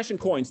know, cash and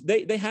coins,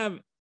 they have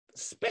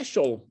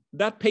special,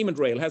 that payment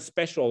rail has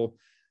special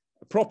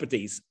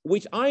properties,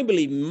 which I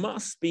believe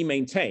must be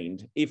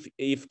maintained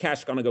if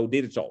cash gonna go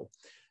digital.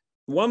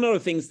 One of the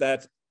things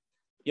that,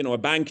 you know, a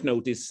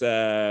banknote is,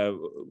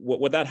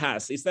 what that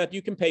has is that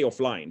you can pay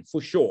offline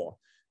for sure.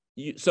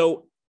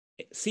 So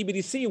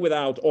CBDC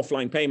without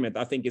offline payment,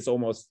 I think is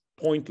almost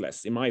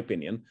pointless in my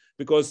opinion,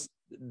 because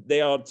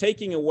they are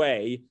taking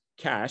away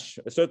cash.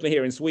 Certainly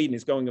here in Sweden,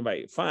 it's going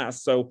away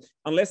fast. So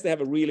unless they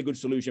have a really good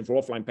solution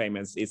for offline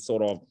payments, it's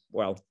sort of,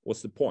 well,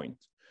 what's the point?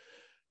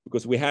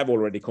 Because we have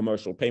already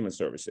commercial payment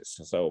services.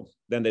 So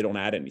then they don't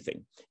add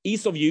anything.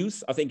 Ease of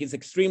use, I think, is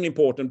extremely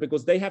important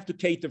because they have to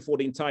cater for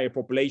the entire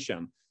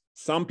population.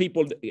 Some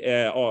people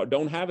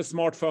don't have a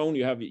smartphone.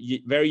 You have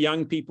very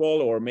young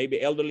people or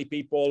maybe elderly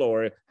people,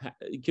 or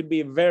it could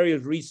be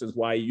various reasons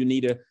why you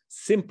need a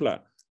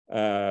simpler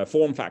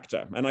form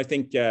factor. And I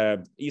think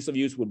ease of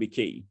use will be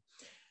key.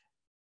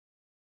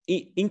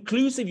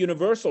 Inclusive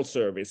universal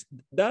service,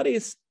 that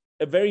is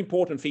a very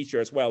important feature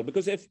as well,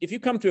 because if you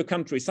come to a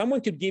country,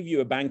 someone could give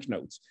you a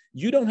banknote.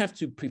 You don't have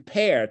to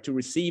prepare to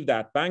receive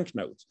that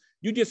banknote.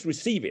 You just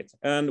receive it.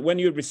 And when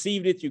you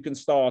received it, you can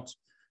start,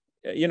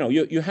 you know,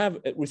 you have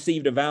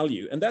received a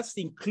value. And that's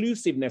the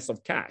inclusiveness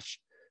of cash.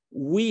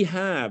 We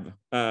have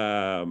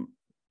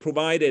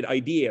provided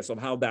ideas of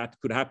how that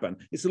could happen.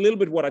 It's a little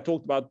bit what I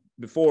talked about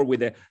before with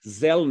the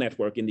Zelle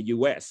network in the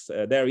US,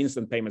 their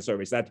instant payment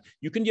service, that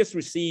you can just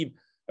receive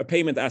a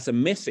payment as a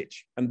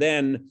message, and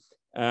then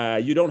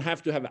you don't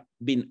have to have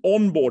been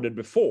onboarded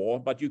before,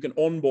 but you can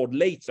onboard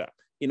later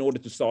in order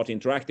to start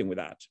interacting with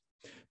that.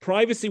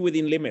 Privacy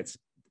within limits,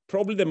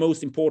 probably the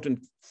most important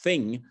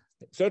thing.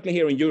 Certainly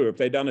here in Europe,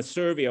 they've done a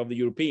survey of the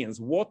Europeans.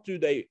 What do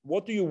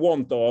you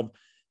want of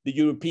the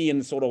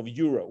European sort of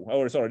euro,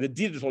 or sorry, the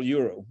digital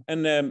euro?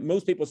 And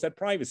most people said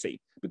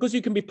privacy, because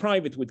you can be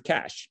private with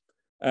cash.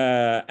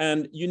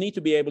 And you need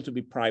to be able to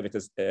be private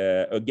as,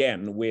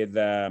 again with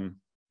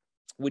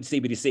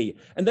CBDC.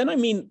 And then I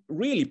mean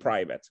really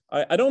private.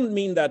 I don't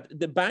mean that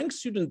the banks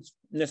shouldn't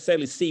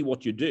necessarily see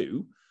what you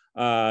do,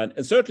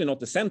 and certainly not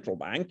the central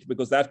bank,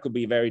 because that could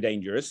be very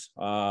dangerous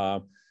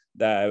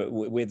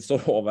with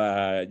sort of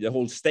the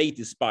whole state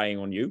is spying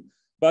on you.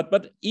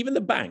 But even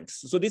the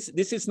banks. So this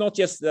is not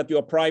just that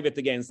you're private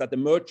against that the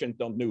merchant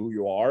don't know who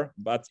you are,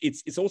 but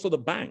it's also the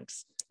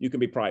banks. You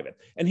can be private.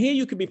 And here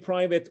you can be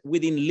private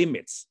within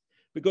limits.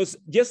 Because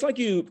just like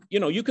you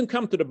can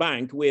come to the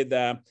bank with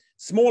a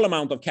small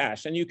amount of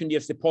cash and you can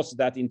just deposit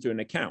that into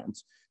an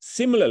account.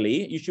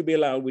 Similarly, you should be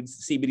allowed with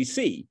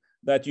CBDC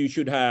that you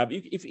should have,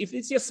 if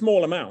it's just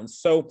small amounts.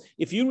 So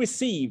if you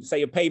receive,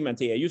 say, a payment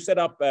here, you set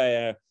up,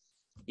 it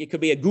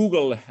could be a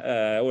Google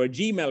or a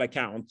Gmail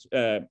account,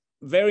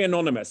 very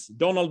anonymous,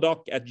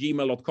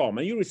 donaldduck@gmail.com,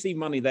 and you receive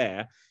money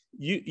there.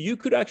 You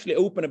could actually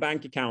open a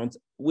bank account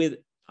with,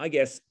 I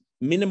guess,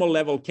 minimal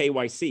level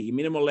KYC,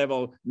 minimal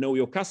level know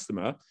your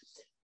customer.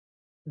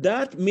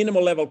 That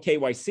minimal level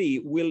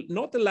KYC will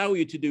not allow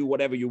you to do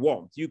whatever you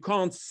want. You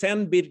can't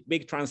send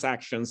big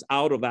transactions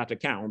out of that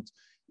account,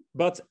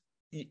 but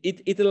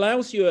it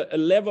allows you a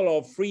level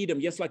of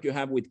freedom, just like you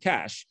have with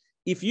cash.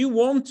 If you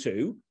want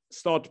to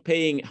start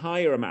paying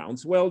higher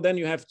amounts, well, then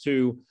you have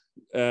to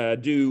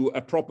do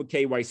a proper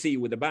KYC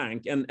with the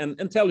bank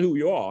and tell who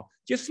you are,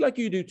 just like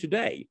you do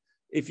today.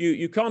 If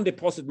you can't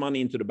deposit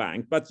money into the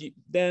bank, but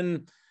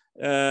then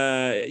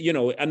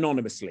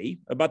anonymously.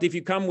 But if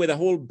you come with a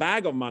whole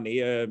bag of money,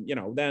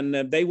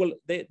 then they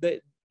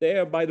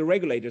are by the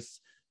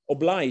regulators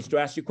obliged to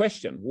ask you a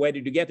question: where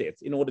did you get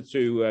it? In order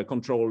to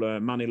control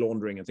money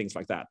laundering and things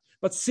like that.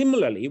 But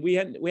similarly, we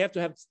have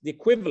to have the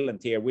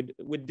equivalent here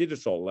with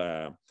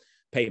digital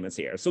payments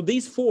here. So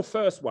these four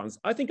first ones,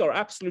 I think, are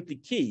absolutely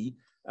key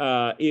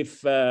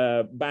if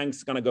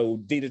banks going to go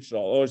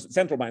digital, or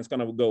central banks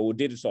going to go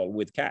digital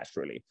with cash,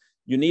 really.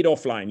 You need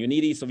offline, you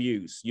need ease of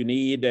use, you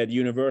need the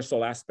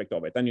universal aspect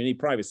of it, and you need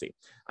privacy.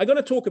 I'm going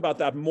to talk about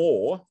that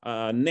more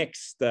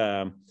next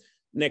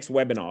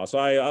webinar, so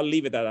I'll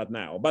leave it at that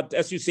now. But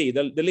as you see,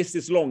 the list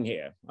is long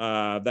here,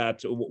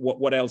 that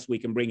what else we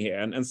can bring here,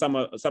 and some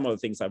of the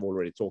things I've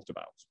already talked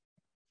about.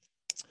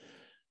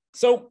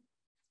 So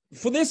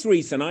for this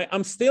reason,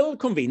 I'm still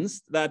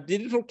convinced that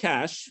digital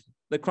cash,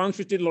 the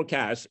Crunchfish Digital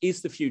Cash,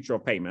 is the future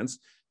of payments,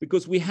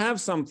 because we have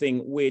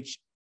something which,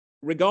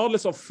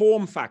 regardless of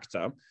form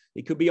factor,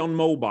 it could be on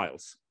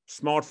mobiles,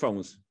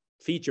 smartphones,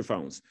 feature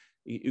phones.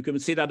 You can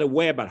sit at a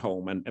web at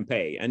home and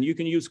pay, and you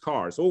can use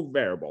cards or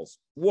wearables,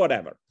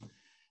 whatever.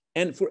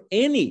 And for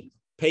any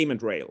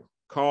payment rail,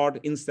 card,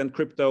 instant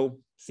crypto,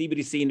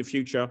 CBDC in the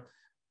future,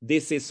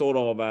 this is sort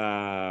of,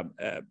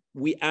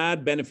 we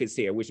add benefits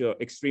here, which are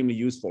extremely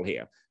useful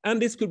here.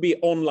 And this could be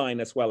online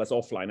as well as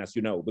offline, as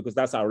you know, because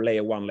that's our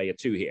layer 1, layer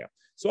 2 here.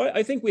 So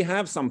I think we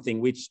have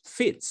something which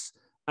fits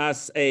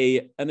as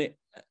an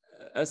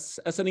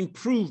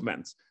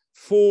improvement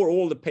for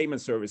all the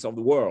payment service of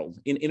the world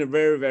in a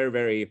very, very,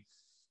 very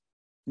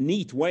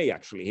neat way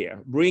actually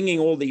here, bringing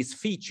all these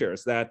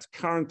features that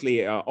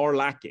currently are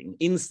lacking.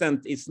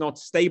 Instant is not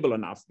stable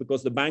enough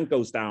because the bank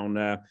goes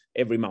down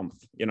every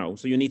month, you know,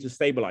 so you need to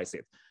stabilize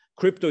it.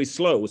 Crypto is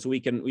slow, so we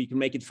can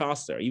make it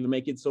faster, even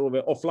make it sort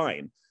of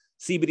offline.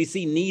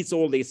 CBDC needs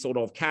all these sort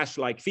of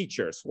cash-like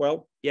features.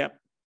 Well, yeah,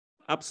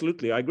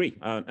 absolutely, I agree.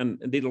 And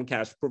Digital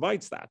Cash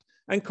provides that.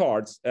 And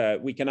cards,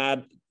 we can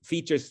add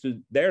features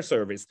to their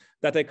service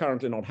that they're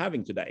currently not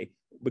having today,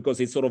 because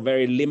it's sort of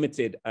very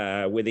limited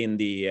within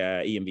the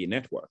EMV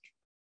network.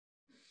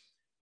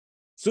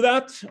 So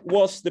that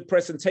was the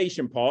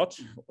presentation part.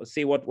 Let's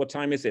see what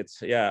time is it?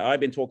 Yeah,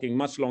 I've been talking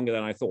much longer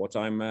than I thought.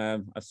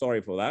 I'm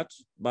sorry for that,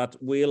 but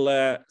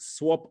we'll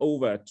swap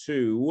over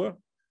to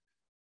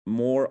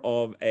more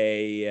of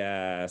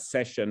a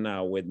session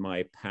now with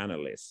my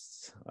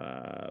panelists.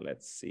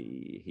 Let's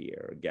see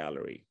here,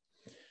 gallery.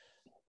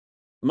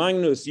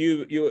 Magnus,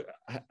 you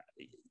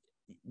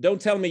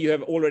don't tell me you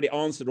have already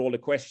answered all the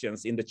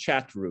questions in the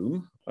chat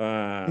room,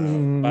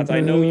 but I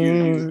know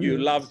you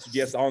love to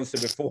just answer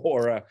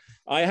before.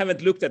 I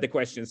haven't looked at the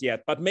questions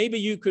yet, but maybe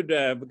you could,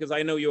 because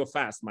I know you're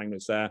fast,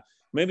 Magnus.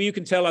 Maybe you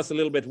can tell us a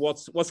little bit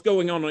what's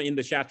going on in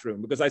the chat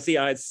room, because I see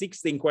I had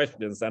 16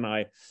 questions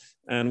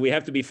and we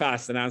have to be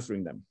fast in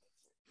answering them.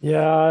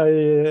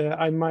 Yeah,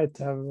 I might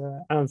have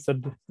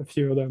answered a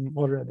few of them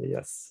already,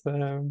 yes.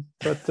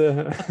 But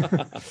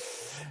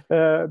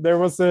there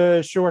was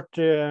a short,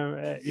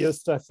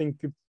 just I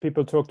think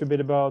people talked a bit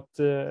about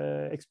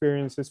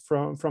experiences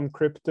from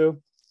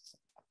crypto.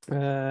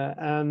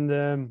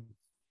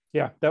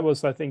 Yeah, that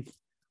was, I think,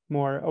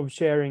 more of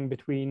sharing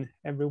between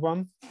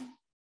everyone.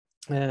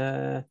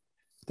 Then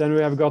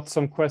we have got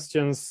some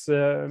questions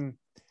from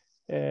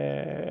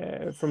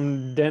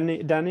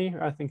Danny.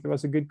 I think it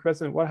was a good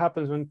question. What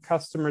happens when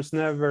customers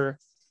never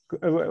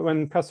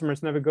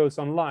goes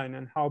online,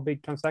 and how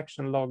big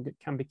transaction log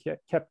can be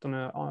kept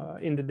on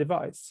in the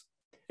device?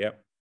 Yeah.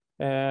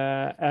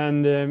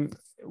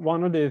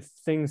 One of the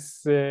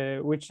things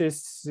which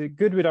is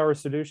good with our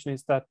solution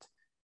is that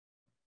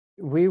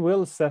we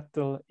will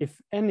settle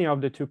if any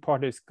of the two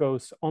parties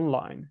goes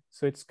online.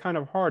 So it's kind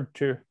of hard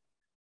to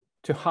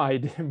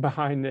hide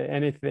behind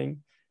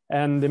anything.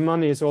 And the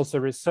money is also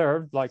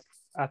reserved like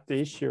at the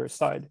issuer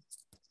side.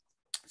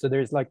 So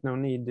there's like no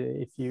need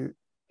if you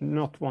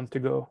not want to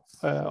go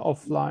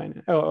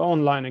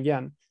online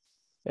again.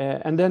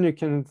 And then you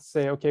can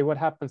say, okay, what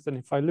happens then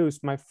if I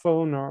lose my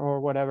phone or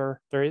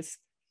whatever there is?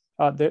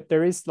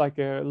 There is like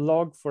a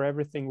log for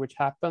everything which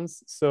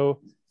happens.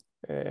 So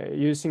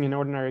using an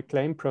ordinary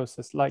claim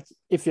process, like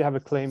if you have a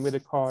claim with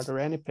a card or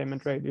any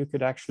payment rate, you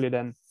could actually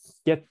then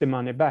get the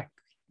money back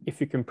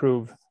if you can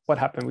prove what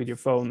happened with your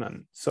phone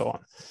and so on.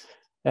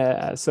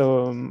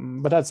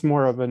 But that's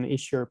more of an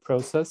issuer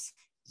process.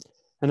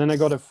 And then I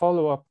got a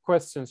follow-up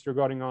questions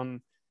regarding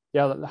on,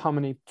 how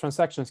many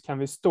transactions can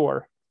we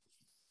store?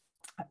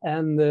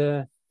 And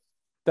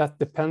that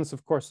depends,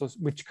 of course, on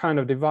which kind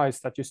of device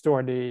that you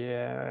store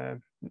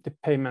the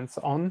payments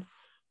on.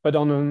 But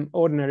on an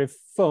ordinary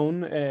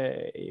phone,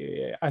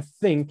 I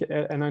think,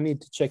 and I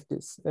need to check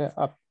this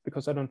up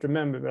because I don't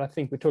remember, but I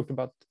think we talked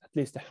about at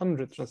least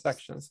 100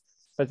 transactions.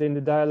 But in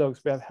the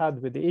dialogues we have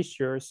had with the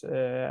issuers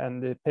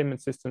and the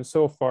payment system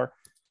so far,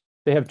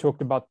 they have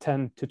talked about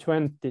 10 to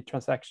 20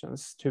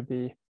 transactions to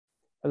be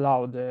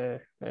allowed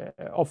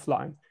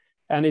offline.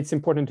 And it's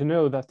important to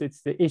know that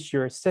it's the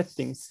issuer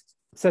setting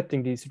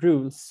these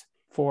rules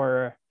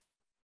for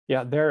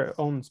their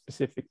own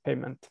specific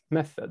payment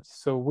methods.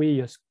 So we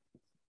just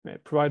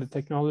provide the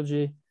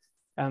technology,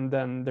 and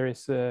then there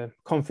is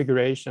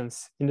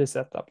configurations in the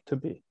setup to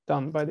be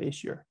done by the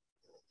issuer.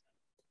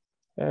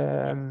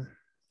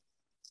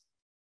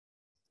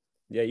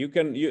 Yeah,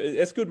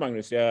 it's good,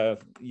 Magnus. Yeah,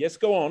 yes,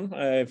 go on.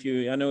 I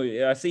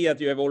see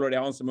that you have already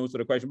answered most of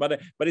the questions,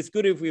 but it's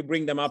good if we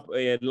bring them up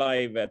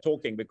live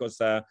talking, because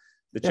the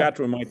chat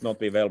room might not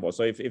be available.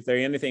 So if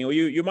there's anything, or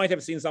you might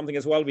have seen something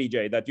as well,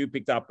 Vijay, that you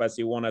picked up as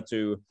you wanted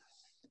to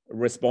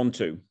respond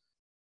to.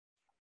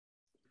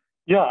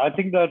 Yeah, I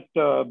think that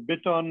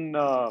bit on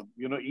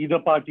either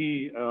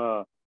party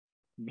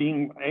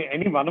being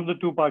any one of the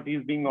two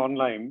parties being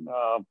online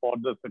for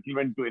the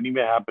settlement to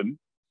anyway happen.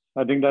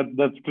 I think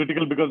that's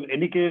critical, because in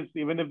any case,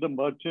 even if the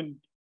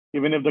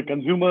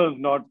consumer is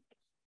not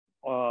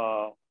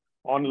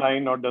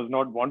online or does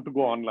not want to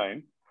go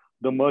online,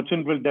 the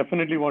merchant will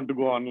definitely want to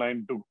go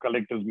online to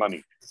collect his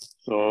money.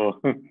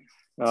 So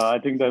I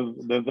think there's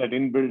that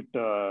inbuilt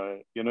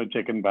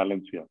check and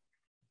balance here.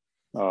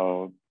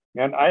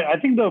 And I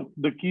think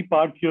the key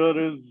part here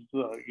is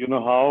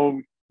how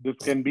this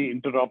can be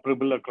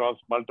interoperable across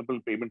multiple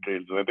payment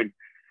rails. I think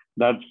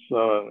that's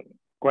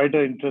quite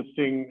an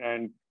interesting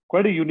and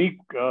quite a unique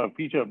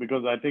feature,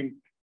 because I think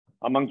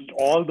amongst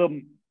all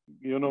the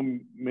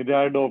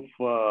myriad of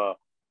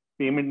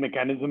payment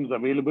mechanisms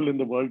available in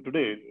the world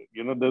today,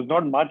 there's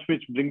not much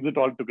which brings it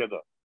all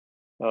together.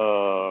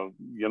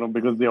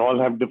 Because they all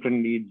have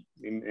different needs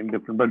in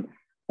different. But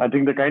I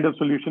think the kind of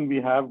solution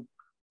we have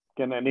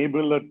can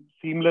enable a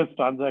seamless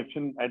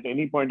transaction at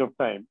any point of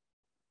time,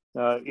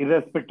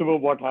 irrespective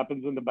of what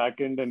happens in the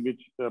back end and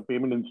which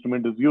payment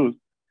instrument is used.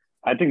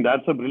 I think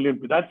that's a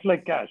brilliant, that's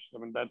like cash. I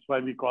mean, that's why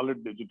we call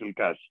it digital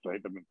cash,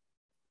 right? I mean,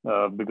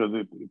 because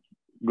it's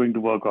going to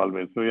work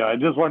always. So yeah, I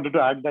just wanted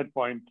to add that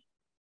point.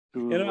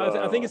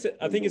 I think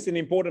it's an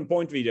important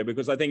point, Vijay,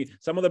 because I think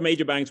some of the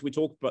major banks we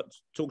talk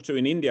to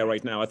in India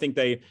right now, I think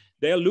they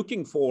are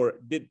looking for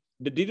the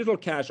digital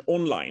cash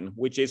online,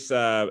 which is they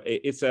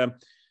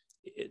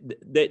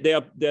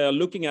are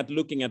looking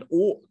at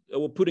all,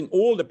 or putting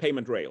all the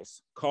payment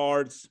rails,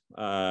 cards,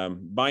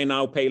 buy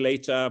now, pay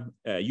later,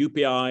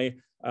 UPI,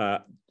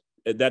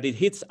 that it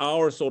hits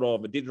our sort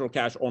of digital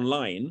cash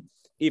online.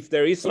 If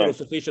there is sort of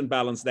sufficient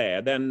balance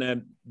there,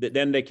 then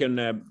they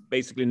can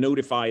basically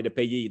notify the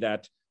payee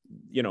that,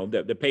 you know,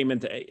 the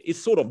payment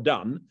is sort of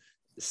done.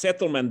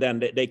 Settlement then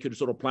they could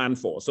sort of plan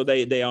for. So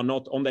they are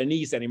not on their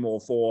knees anymore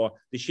for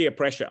the sheer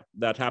pressure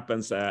that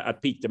happens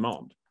at peak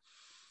demand.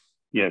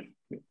 Yes.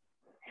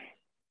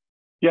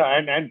 Yeah,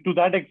 and to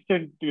that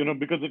extent, you know,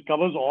 because it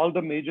covers all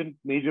the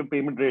major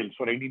payment rails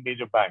for any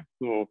major bank.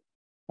 So,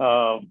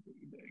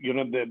 you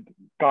know, the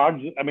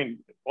cards, I mean,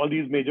 all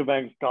these major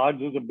banks,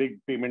 cards is a big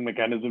payment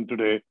mechanism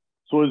today.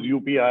 So is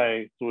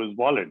UPI, so is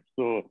wallet.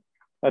 So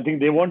I think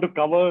they want to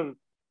cover,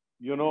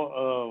 you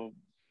know,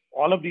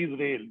 all of these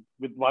rails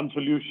with one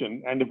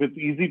solution. And if it's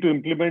easy to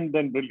implement,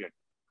 then brilliant.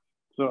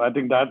 So I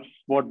think that's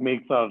what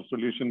makes our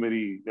solution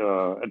very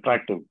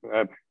attractive.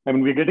 I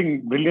mean, we're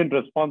getting brilliant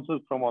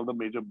responses from all the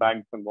major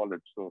banks and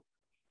wallets. So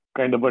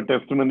kind of a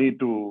testimony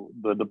to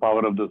the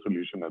power of the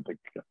solution, I think.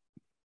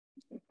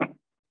 Yeah.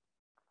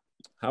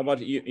 How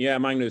about you? Yeah,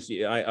 Magnus,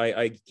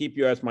 I keep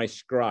you as my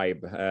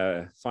scribe,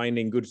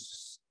 finding good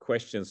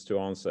questions to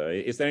answer.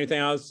 Is there anything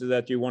else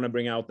that you want to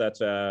bring out that,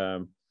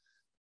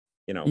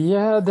 you know?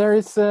 Yeah, there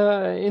is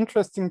an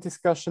interesting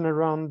discussion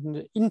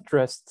around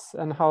interests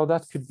and how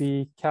that could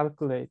be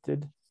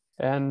calculated.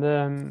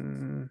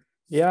 And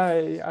yeah,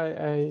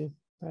 I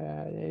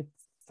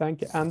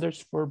thank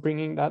Anders for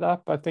bringing that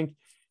up. I think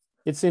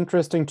it's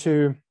interesting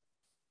to,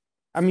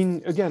 I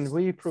mean, again,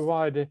 we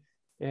provide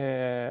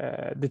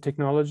the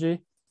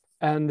technology,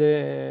 and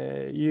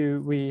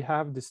we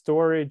have the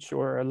storage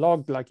or a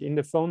log like in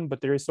the phone, but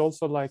there is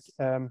also like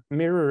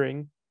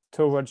mirroring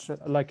towards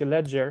like a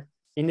ledger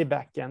in the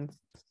back end.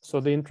 So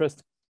the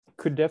interest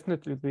could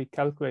definitely be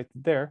calculated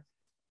there.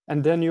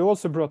 And then you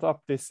also brought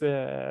up this,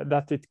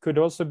 that it could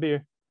also be,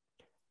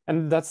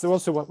 and that's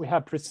also what we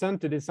have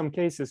presented in some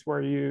cases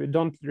where you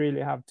don't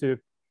really have to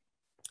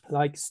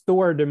like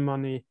store the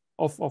money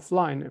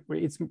offline.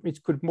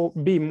 It could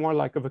be more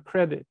like of a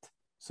credit.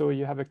 So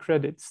you have a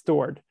credit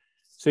stored.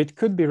 So it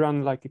could be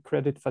run like a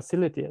credit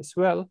facility as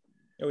well.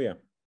 Oh yeah.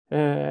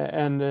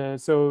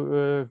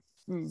 So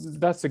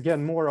that's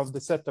again more of the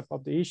setup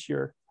of the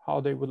issuer,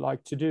 how they would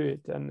like to do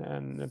it,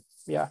 and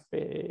yeah.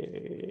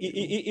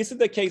 Is it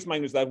the case,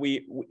 Magnus, that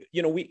we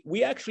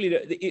actually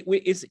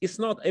it's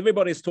not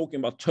everybody's talking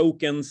about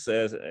tokens,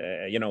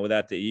 you know,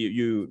 that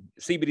you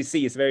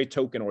CBDC is very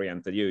token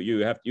oriented.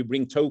 You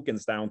bring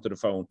tokens down to the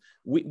phone.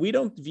 We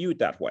don't view it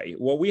that way.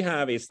 What we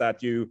have is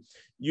that you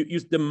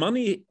use the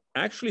money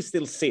actually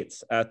still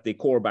sits at the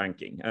core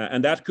banking,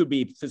 and that could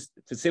be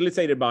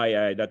facilitated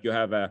by that you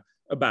have a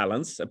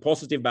balance, a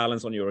positive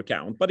balance on your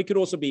account, but it could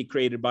also be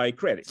created by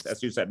credit,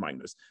 as you said,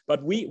 Magnus.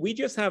 But we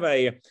just have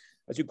a,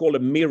 as you call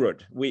it,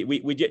 mirrored.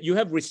 You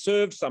have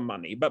reserved some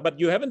money, but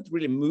you haven't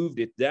really moved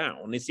it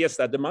down. It's just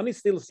that the money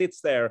still sits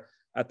there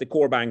at the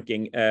core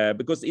banking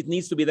because it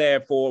needs to be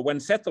there for when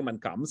settlement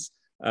comes.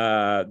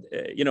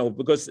 You know,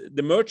 because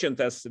the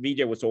merchant, as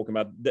Vijay was talking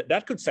about,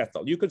 that could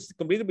settle. You could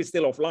completely be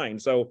still offline.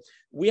 So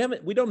we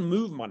don't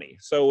move money.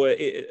 So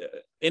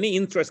any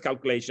interest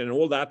calculation and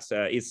all that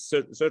is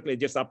certainly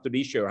just up to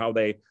the issuer how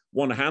they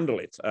want to handle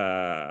it.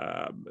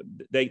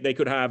 They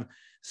could have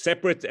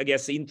separate, I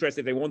guess, interest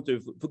if they want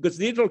to, because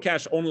digital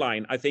cash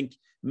online, I think,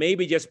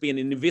 maybe just be an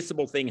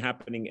invisible thing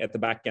happening at the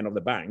back end of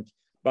the bank.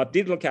 But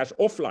digital cash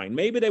offline,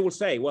 maybe they will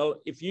say, well,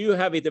 if you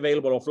have it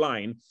available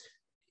offline,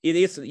 it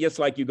is just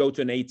like you go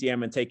to an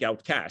ATM and take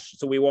out cash.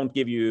 So we won't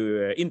give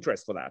you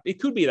interest for that.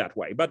 It could be that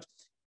way. But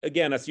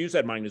again, as you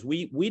said, Magnus,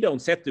 we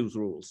don't set those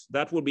rules.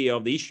 That will be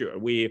of the issuer.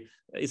 We're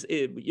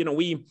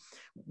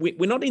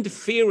not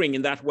interfering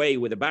in that way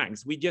with the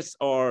banks. We just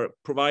are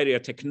providing a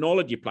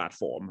technology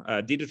platform,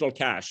 digital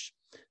cash,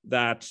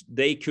 that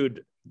they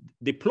could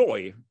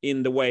deploy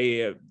in the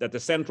way that the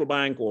central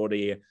bank or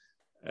the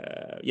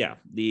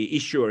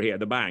issuer here,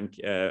 the bank,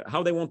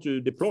 how they want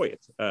to deploy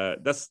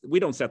it.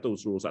 We don't set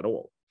those rules at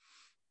all.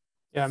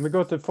 Yeah, and we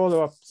got a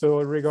follow-up.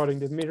 So regarding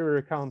the mirror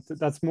account,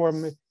 that's more.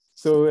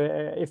 So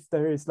if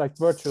there is like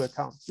virtual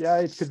accounts, yeah,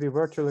 it could be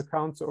virtual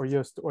accounts or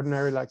just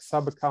ordinary like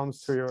sub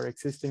accounts to your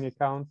existing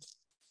account,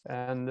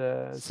 and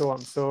so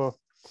on. So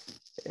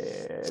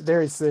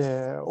there is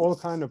all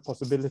kind of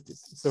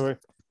possibilities. So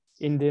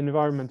in the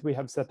environment we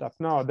have set up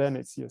now, then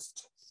it's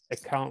just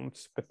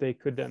accounts, but they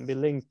could then be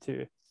linked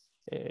to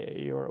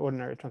your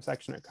ordinary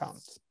transaction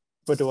account,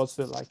 but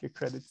also like a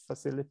credit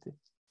facility.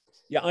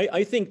 Yeah,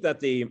 I think that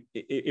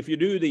if you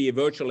do the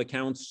virtual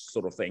accounts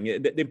sort of thing,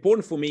 the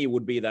important for me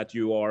would be that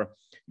you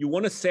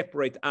want to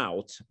separate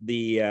out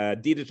the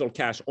digital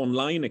cash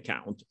online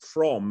account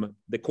from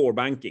the core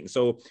banking.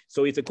 So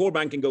if the core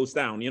banking goes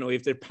down,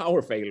 if there's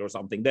power failure or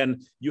something, then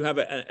you have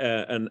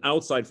an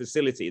outside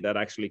facility that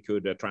actually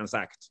could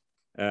transact,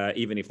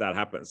 even if that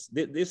happens.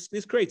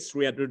 This creates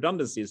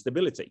redundancy,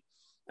 stability,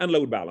 and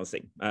load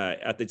balancing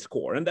at its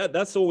core. And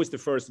that's always the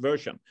first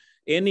version.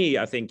 Any,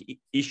 I think,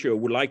 issuer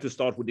would like to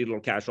start with digital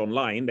cash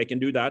online. They can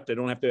do that. They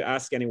don't have to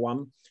ask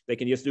anyone. They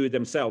can just do it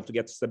themselves to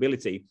get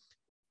stability.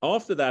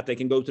 After that, they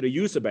can go to the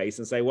user base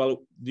and say,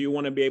 well, do you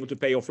want to be able to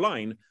pay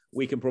offline?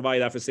 We can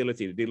provide that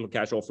facility, digital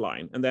cash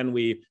offline. And then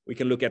we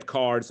can look at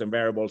cards and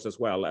variables as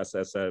well as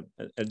an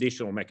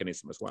additional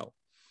mechanism as well.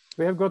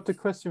 We have got a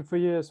question for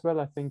you as well,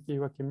 I think,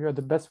 Joachim. You're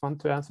the best one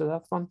to answer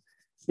that one.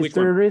 Which Is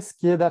there one? a risk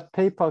here that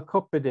PayPal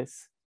copy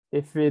this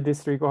if we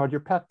disregard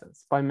your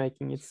patents by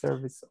making its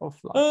service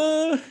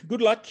offline?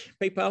 Good luck,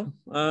 PayPal.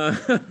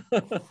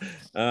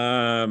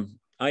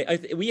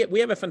 We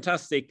have a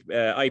fantastic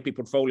IP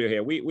portfolio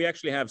here. We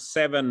actually have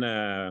 7.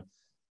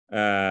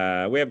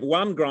 We have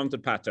 1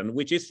 granted patent,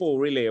 which is for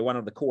really one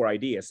of the core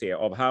ideas here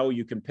of how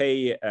you can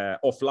pay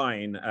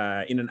offline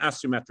in an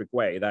asymmetric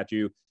way, that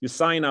you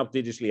sign up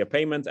digitally a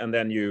payment and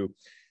then you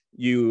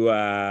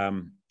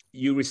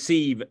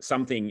receive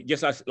something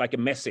just as like a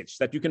message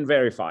that you can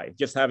verify,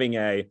 just having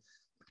a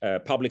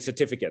public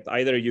certificate.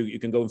 Either you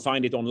can go and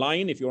find it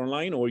online if you're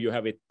online, or you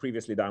have it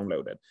previously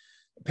downloaded.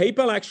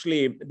 PayPal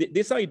actually,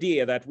 this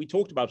idea that we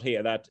talked about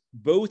here, that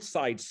both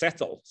sides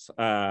settles,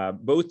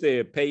 both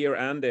the payer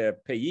and the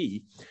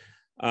payee,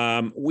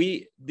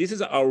 this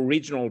is our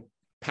original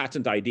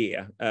patent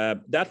idea.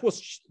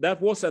 That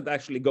wasn't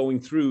actually going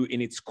through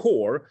in its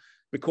core,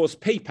 because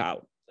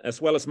PayPal, as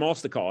well as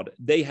MasterCard,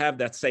 they have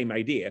that same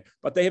idea,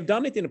 but they have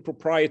done it in a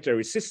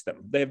proprietary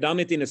system. They have done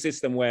it in a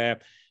system where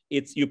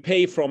you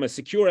pay from a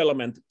secure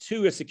element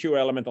to a secure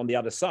element on the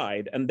other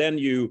side, and then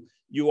you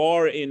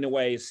are in a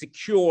way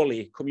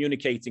securely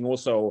communicating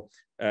also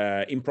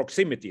in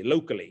proximity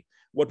locally.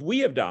 What we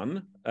have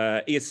done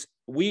is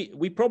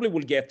we probably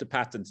will get the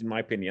patent, in my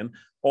opinion,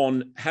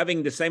 on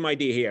having the same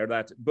idea here,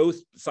 that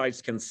both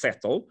sides can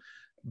settle,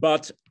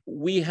 but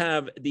we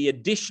have the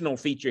additional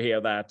feature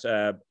here that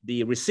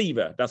the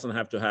receiver doesn't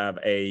have to have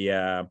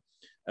a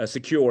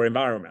secure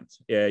environment.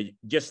 You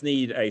just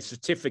need a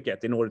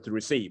certificate in order to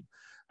receive.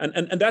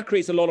 And that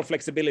creates a lot of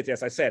flexibility,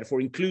 as I said, for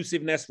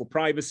inclusiveness, for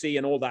privacy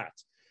and all that.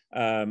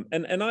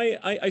 And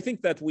I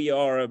think that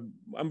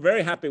I'm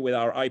very happy with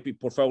our IP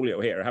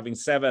portfolio here, having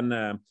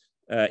 7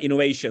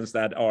 innovations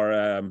that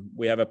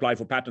we have applied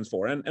for patents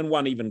for, and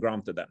 1 even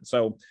granted them.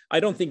 So I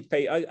don't think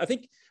I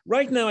think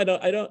right now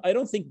I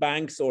don't think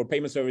banks or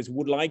payment service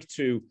would like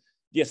to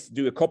just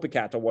do a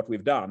copycat of what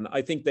we've done.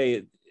 I think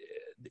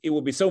it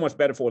would be so much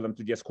better for them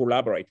to just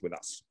collaborate with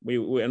us.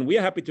 And we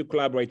are happy to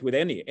collaborate with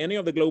any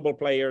of the global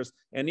players,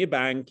 any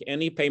bank,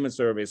 any payment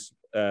service.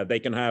 They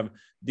can have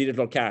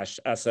digital cash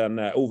as an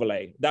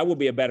overlay. That would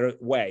be a better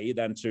way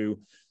than to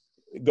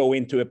go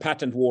into a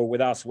patent war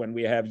with us when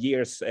we have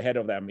years ahead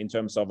of them in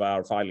terms of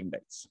our filing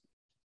dates.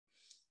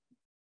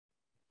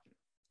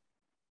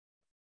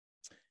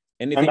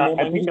 Anything more?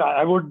 I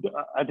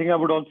think I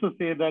would also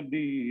say that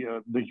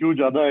the huge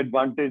other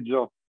advantage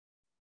of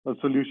a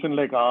solution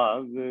like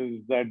ours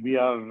is that we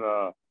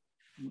are,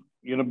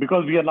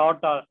 because we are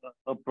not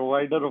a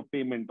provider of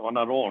payment on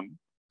our own,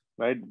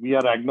 right? We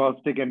are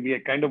agnostic, and we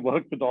kind of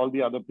work with all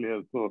the other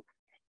players. So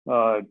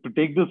to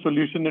take this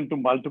solution into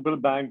multiple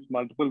banks,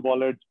 multiple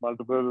wallets,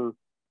 multiple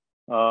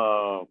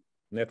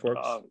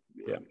networks,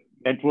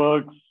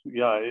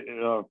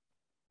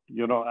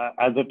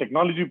 as a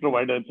technology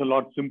provider, it's a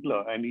lot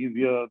simpler and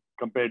easier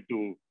compared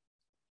to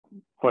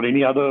for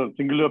any other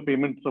singular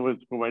payment service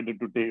provider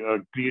to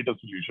create a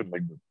solution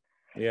like this.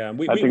 Yeah,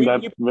 I think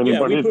that's very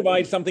important. We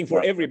provide something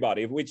for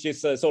everybody, which is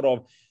sort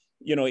of,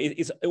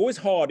 it's always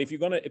hard if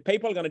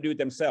PayPal going to do it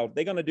themselves.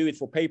 They're going to do it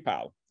for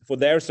PayPal, for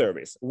their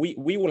service. We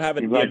will have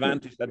the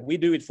advantage that we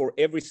do it for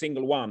every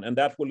single one, and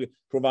that will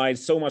provide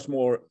so much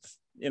more,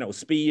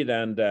 speed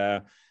and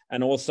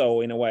also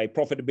in a way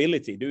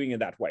profitability doing it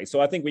that way. So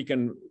I think we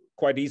can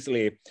quite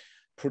easily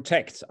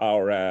protect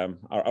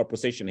our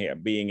position here,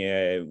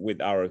 being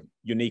with our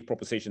unique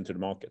proposition to the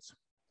markets.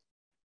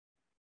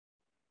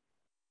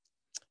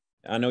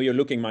 I know you're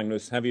looking,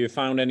 Magnus. Have you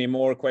found any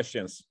more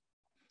questions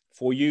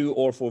for you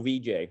or for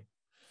VJ?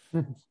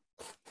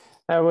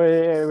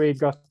 We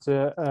got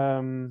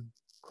a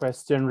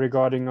question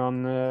regarding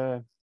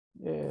on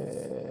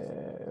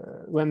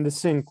when the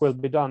sync will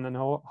be done and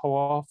how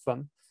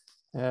often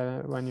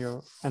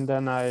and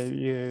then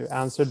you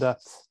answered that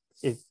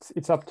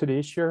it's up to the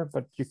issuer,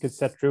 but you could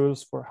set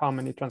rules for how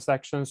many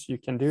transactions you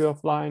can do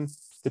offline,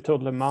 the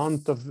total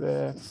amount of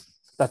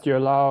that you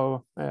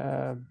allow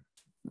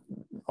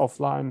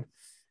offline,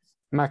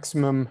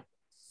 maximum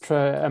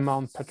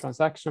amount per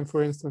transaction,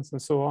 for instance,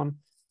 and so on.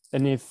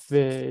 And if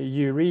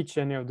you reach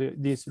any of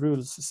these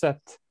rules set,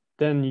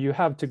 then you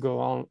have to go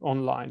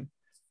online.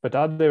 But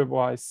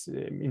otherwise,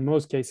 in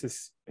most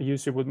cases, a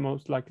user would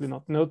most likely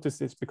not notice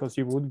this because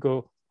you would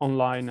go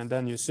online and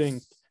then you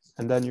sync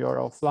and then you are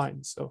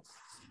offline. So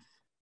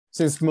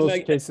since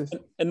most cases.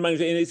 And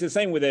it's the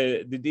same with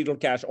the digital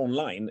cash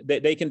online.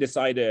 They can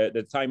decide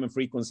the time and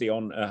frequency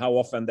on how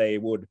often they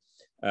would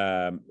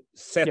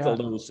settle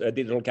those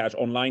digital cash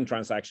online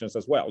transactions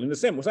as well. In the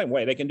same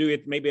way, they can do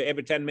it maybe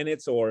every 10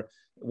 minutes or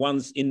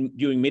once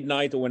during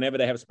midnight or whenever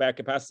they have spare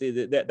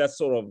capacity. That's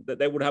sort of,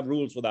 they would have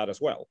rules for that as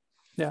well.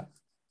 Yeah.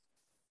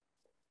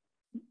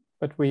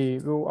 But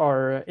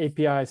our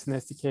APIs and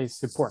SDKs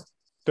support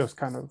those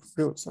kind of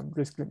rules and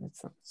risk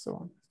limits and so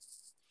on.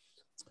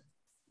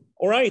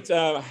 All right.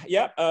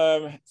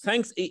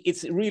 Thanks.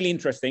 It's really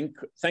interesting.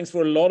 Thanks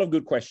for a lot of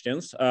good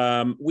questions.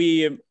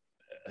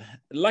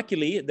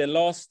 Luckily, the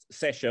last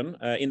session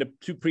in the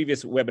 2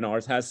 previous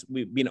webinars has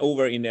been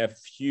over in a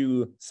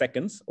few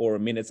seconds or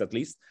minutes at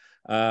least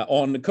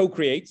on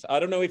Co-Create. I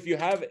don't know if you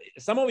have,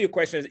 some of your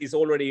questions is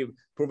already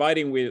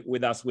providing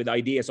with us with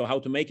ideas on how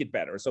to make it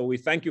better. So we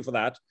thank you for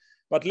that.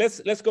 But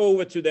let's go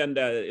over to then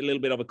a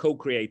little bit of a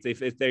Co-Create.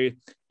 If there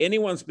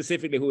anyone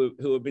specifically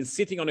who have been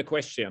sitting on a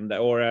question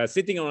or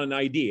sitting on an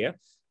idea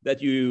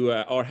that you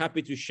are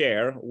happy to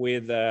share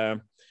with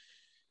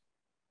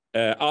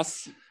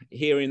us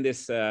here in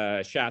this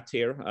chat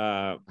here,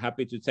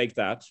 happy to take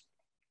that.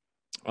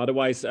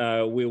 Otherwise,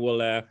 we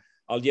will.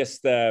 I'll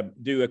just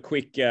do a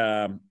quick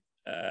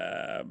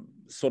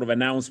sort of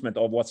announcement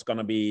of what's going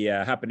to be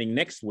happening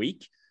next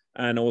week,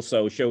 and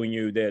also showing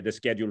you the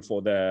schedule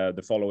for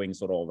the following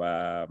sort of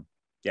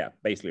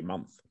basically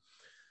month.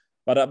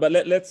 But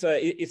let's.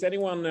 Is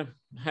anyone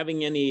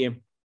having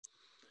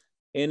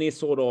any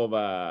sort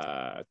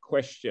of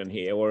question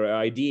here or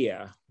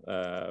idea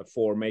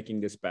for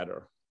making this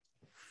better?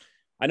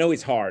 I know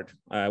it's hard.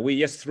 We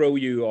just throw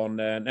you on,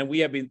 and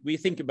we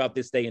think about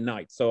this day and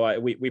night. So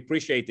we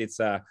appreciate it's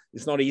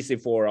not easy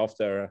for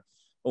after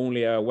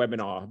only a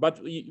webinar. But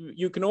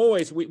you can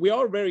always. We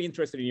are very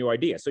interested in your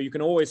ideas. So you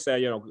can always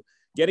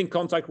get in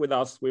contact with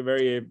us. We're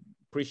very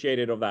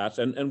appreciative of that,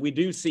 and we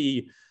do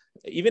see.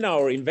 Even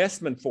our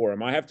investment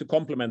forum, I have to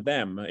compliment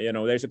them.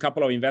 There's a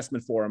couple of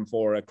investment forum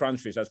for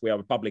Crunchfish as we have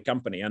a public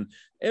company, and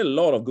a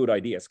lot of good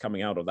ideas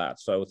coming out of that.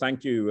 So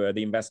thank you,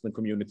 the investment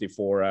community,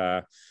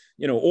 for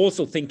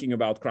also thinking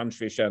about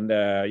Crunchfish and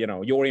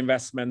your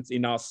investment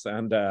in us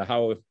and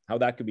how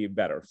that could be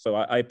better. So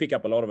I pick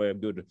up a lot of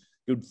good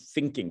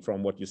thinking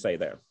from what you say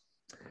there.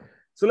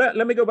 So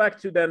let me go back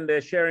to then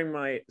sharing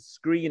my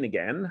screen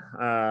again,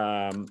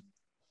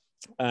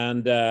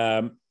 and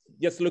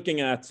just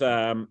looking at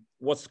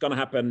what's going to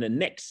happen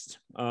next.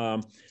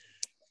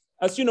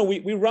 As you know,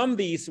 we run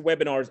these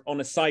webinars on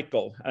a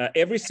cycle.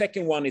 Every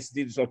second one is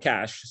digital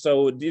cash.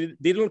 So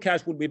digital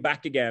cash will be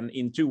back again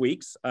in 2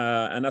 weeks.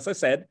 And as I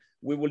said,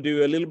 we will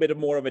do a little bit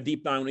more of a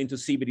deep dive into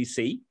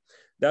CBDC.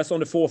 That's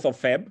on the 4th of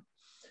Feb.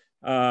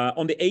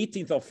 On the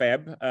 18th of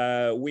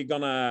Feb, we're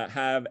going to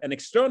have an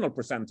external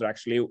presenter,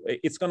 actually.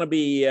 It's going to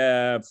be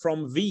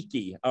from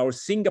Viki, our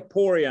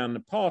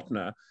Singaporean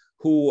partner,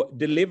 who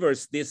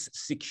delivers this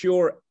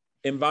secure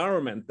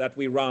environment that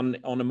we run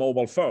on a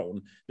mobile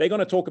phone. They're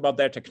going to talk about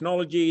their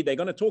technology. They're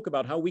going to talk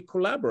about how we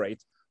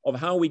collaborate, of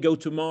how we go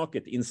to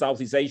market in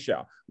Southeast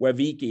Asia, where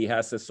Viki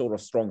has a sort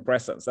of strong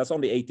presence. That's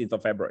on the 18th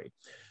of February.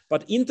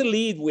 But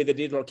interlead with the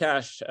digital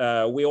cash,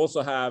 we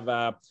also have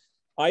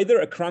either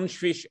a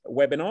Crunchfish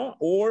webinar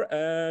or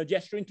a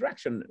gesture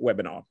interaction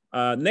webinar.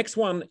 Next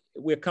one,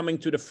 we're coming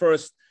to the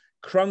first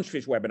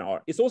Crunchfish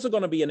webinar. It's also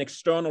going to be an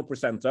external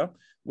presenter.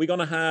 We're going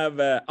to have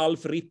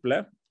Alf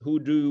Ripple, who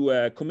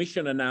do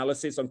commission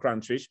analysis on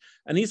Crunchfish,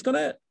 and he's going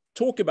to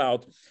talk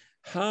about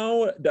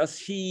how is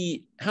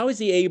he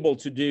able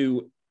to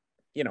do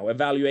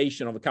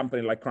evaluation of a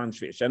company like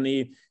Crunchfish. And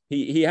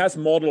he has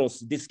models,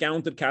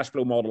 discounted cash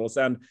flow models,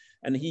 and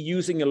he's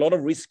using a lot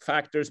of risk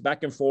factors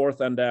back and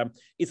forth, and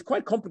it's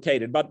quite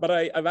complicated. But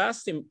I've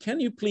asked him, can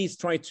you please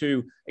try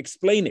to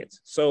explain it?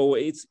 So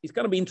it's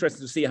going to be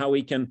interesting to see how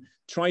we can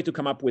try to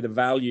come up with a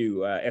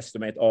value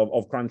estimate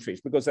of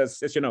Crunchfish, because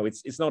as you know,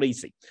 it's not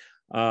easy.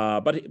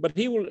 But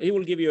he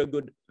will give you a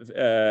good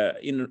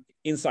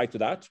insight to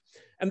that.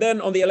 And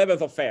then on the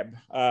 11th of Feb,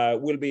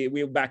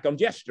 we're back on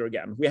gesture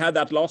again. We had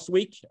that last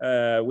week.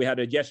 We had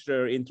a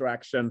gesture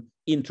interaction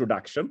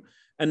introduction,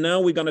 and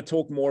now we're going to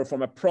talk more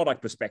from a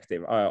product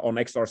perspective on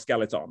XR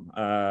Skeleton.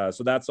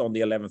 So that's on the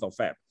 11th of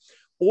Feb.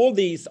 All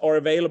these are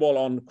available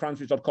on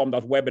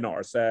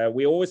crunchfish.com.webinars.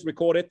 We always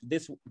record it.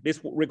 This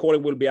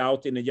recording will be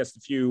out in just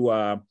a few.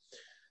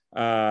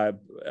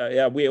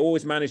 We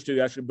always manage to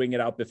actually bring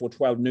it out before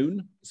 12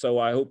 noon. So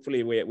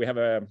hopefully we have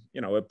a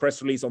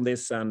press release on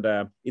this, and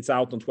it's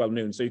out on 12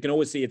 noon. So you can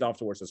always see it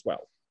afterwards as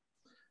well.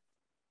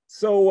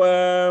 So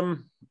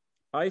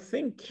I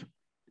think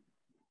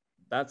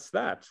that's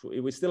that.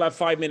 We still have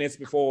 5 minutes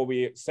before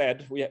we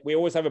said we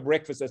always have a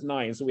breakfast at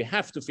 9, so we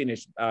have to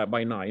finish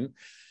by 9.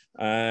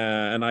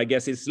 And I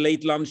guess it's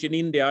late lunch in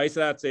India. It's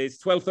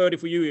 12:30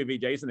 for you,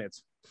 Vijay, isn't it?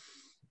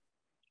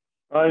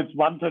 It's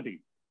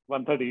 1:30.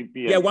 1:30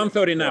 p.m. Yeah,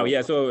 1:30 now.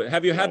 Yeah. So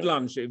have you had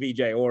lunch,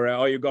 Vijay, or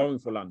are you going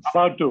for lunch?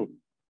 About to.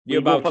 You're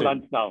about go for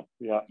lunch now.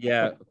 Yeah.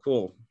 Yeah.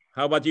 Cool.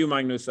 How about you,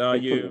 Magnus?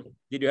 Did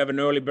you have an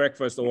early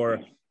breakfast,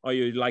 or are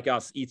you like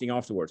us eating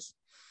afterwards?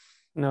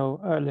 No,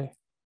 early.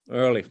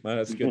 Early,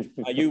 that's good.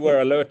 You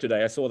were alert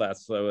today. I saw that,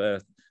 so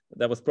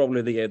that was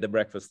probably the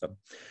breakfast then.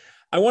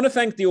 I want to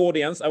thank the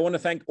audience. I want to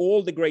thank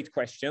all the great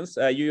questions.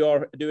 You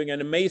are doing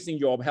an amazing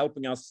job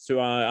helping us to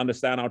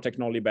understand our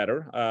technology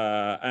better,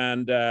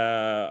 and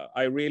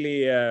I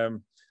really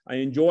I'm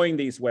enjoying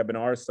these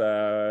webinars,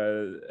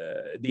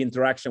 the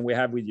interaction we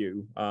have with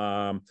you.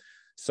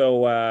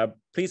 So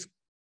please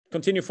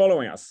continue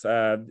following us.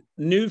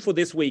 New for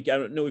this week, I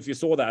don't know if you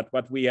saw that,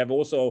 but we have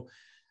also,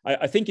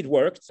 I think it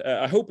worked.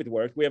 I hope it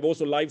worked. We have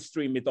also live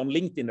streamed it on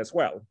LinkedIn as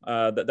well.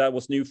 That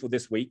was new for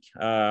this week.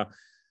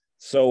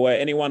 So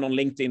anyone on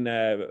LinkedIn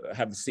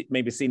have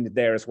maybe seen it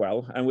there as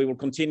well. And we will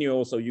continue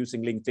also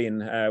using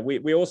LinkedIn.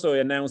 We also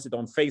announced it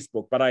on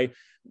Facebook, but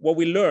what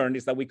we learned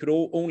is that we could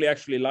only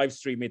actually live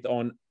stream it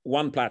on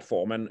one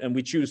platform, and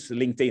we choose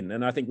LinkedIn.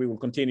 And I think we will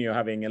continue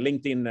having a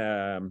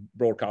LinkedIn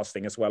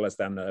broadcasting as well as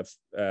then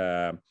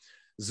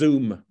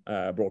Zoom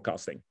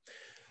broadcasting.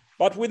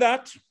 But with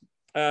that,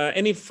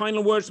 any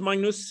final words,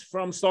 Magnus,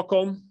 from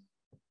Stockholm?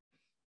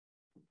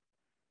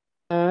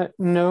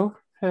 No.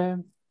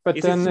 But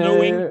is then, it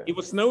snowing? It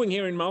was snowing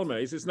here in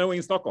Malmö. Is it snowing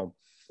in Stockholm?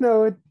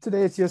 No,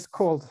 today it's just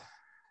cold.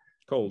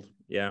 Cold,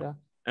 yeah.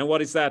 And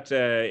what is that?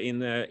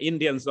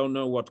 Indians don't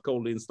know what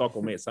cold in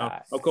Stockholm is.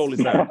 How cold is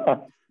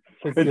that?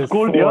 It's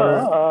cold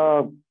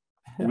here.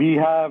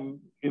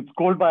 It's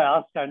cold by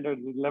our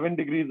standards. 11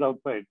 degrees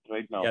outside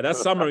right now. Yeah,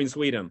 that's summer in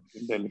Sweden.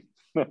 In Delhi.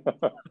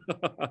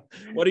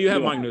 What do you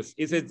have, Magnus?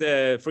 Is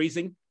it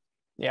freezing?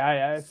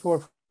 Yeah, 4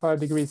 or 5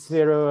 degrees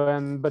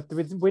 0, but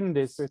with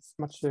windy, so it's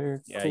much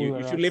cooler. Yeah,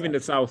 you should live in the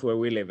south where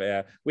we live.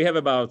 We have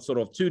about sort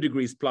of 2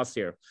 degrees plus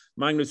here.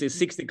 Magnus is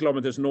 60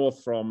 kilometers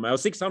north from,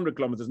 600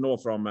 kilometers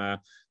north from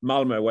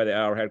Malmö, where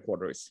our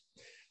headquarters is.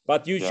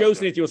 But you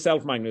chosen it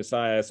yourself, Magnus.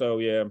 So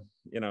you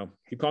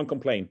can't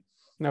complain.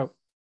 No.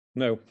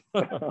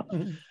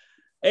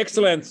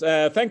 Excellent.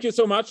 Thank you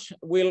so much.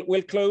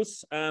 We'll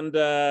close, and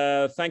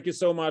thank you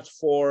so much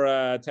for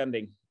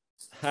attending.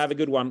 Have a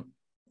good one.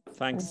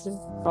 Thanks.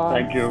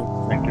 Bye. Thank you.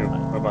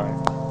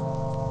 Bye-bye.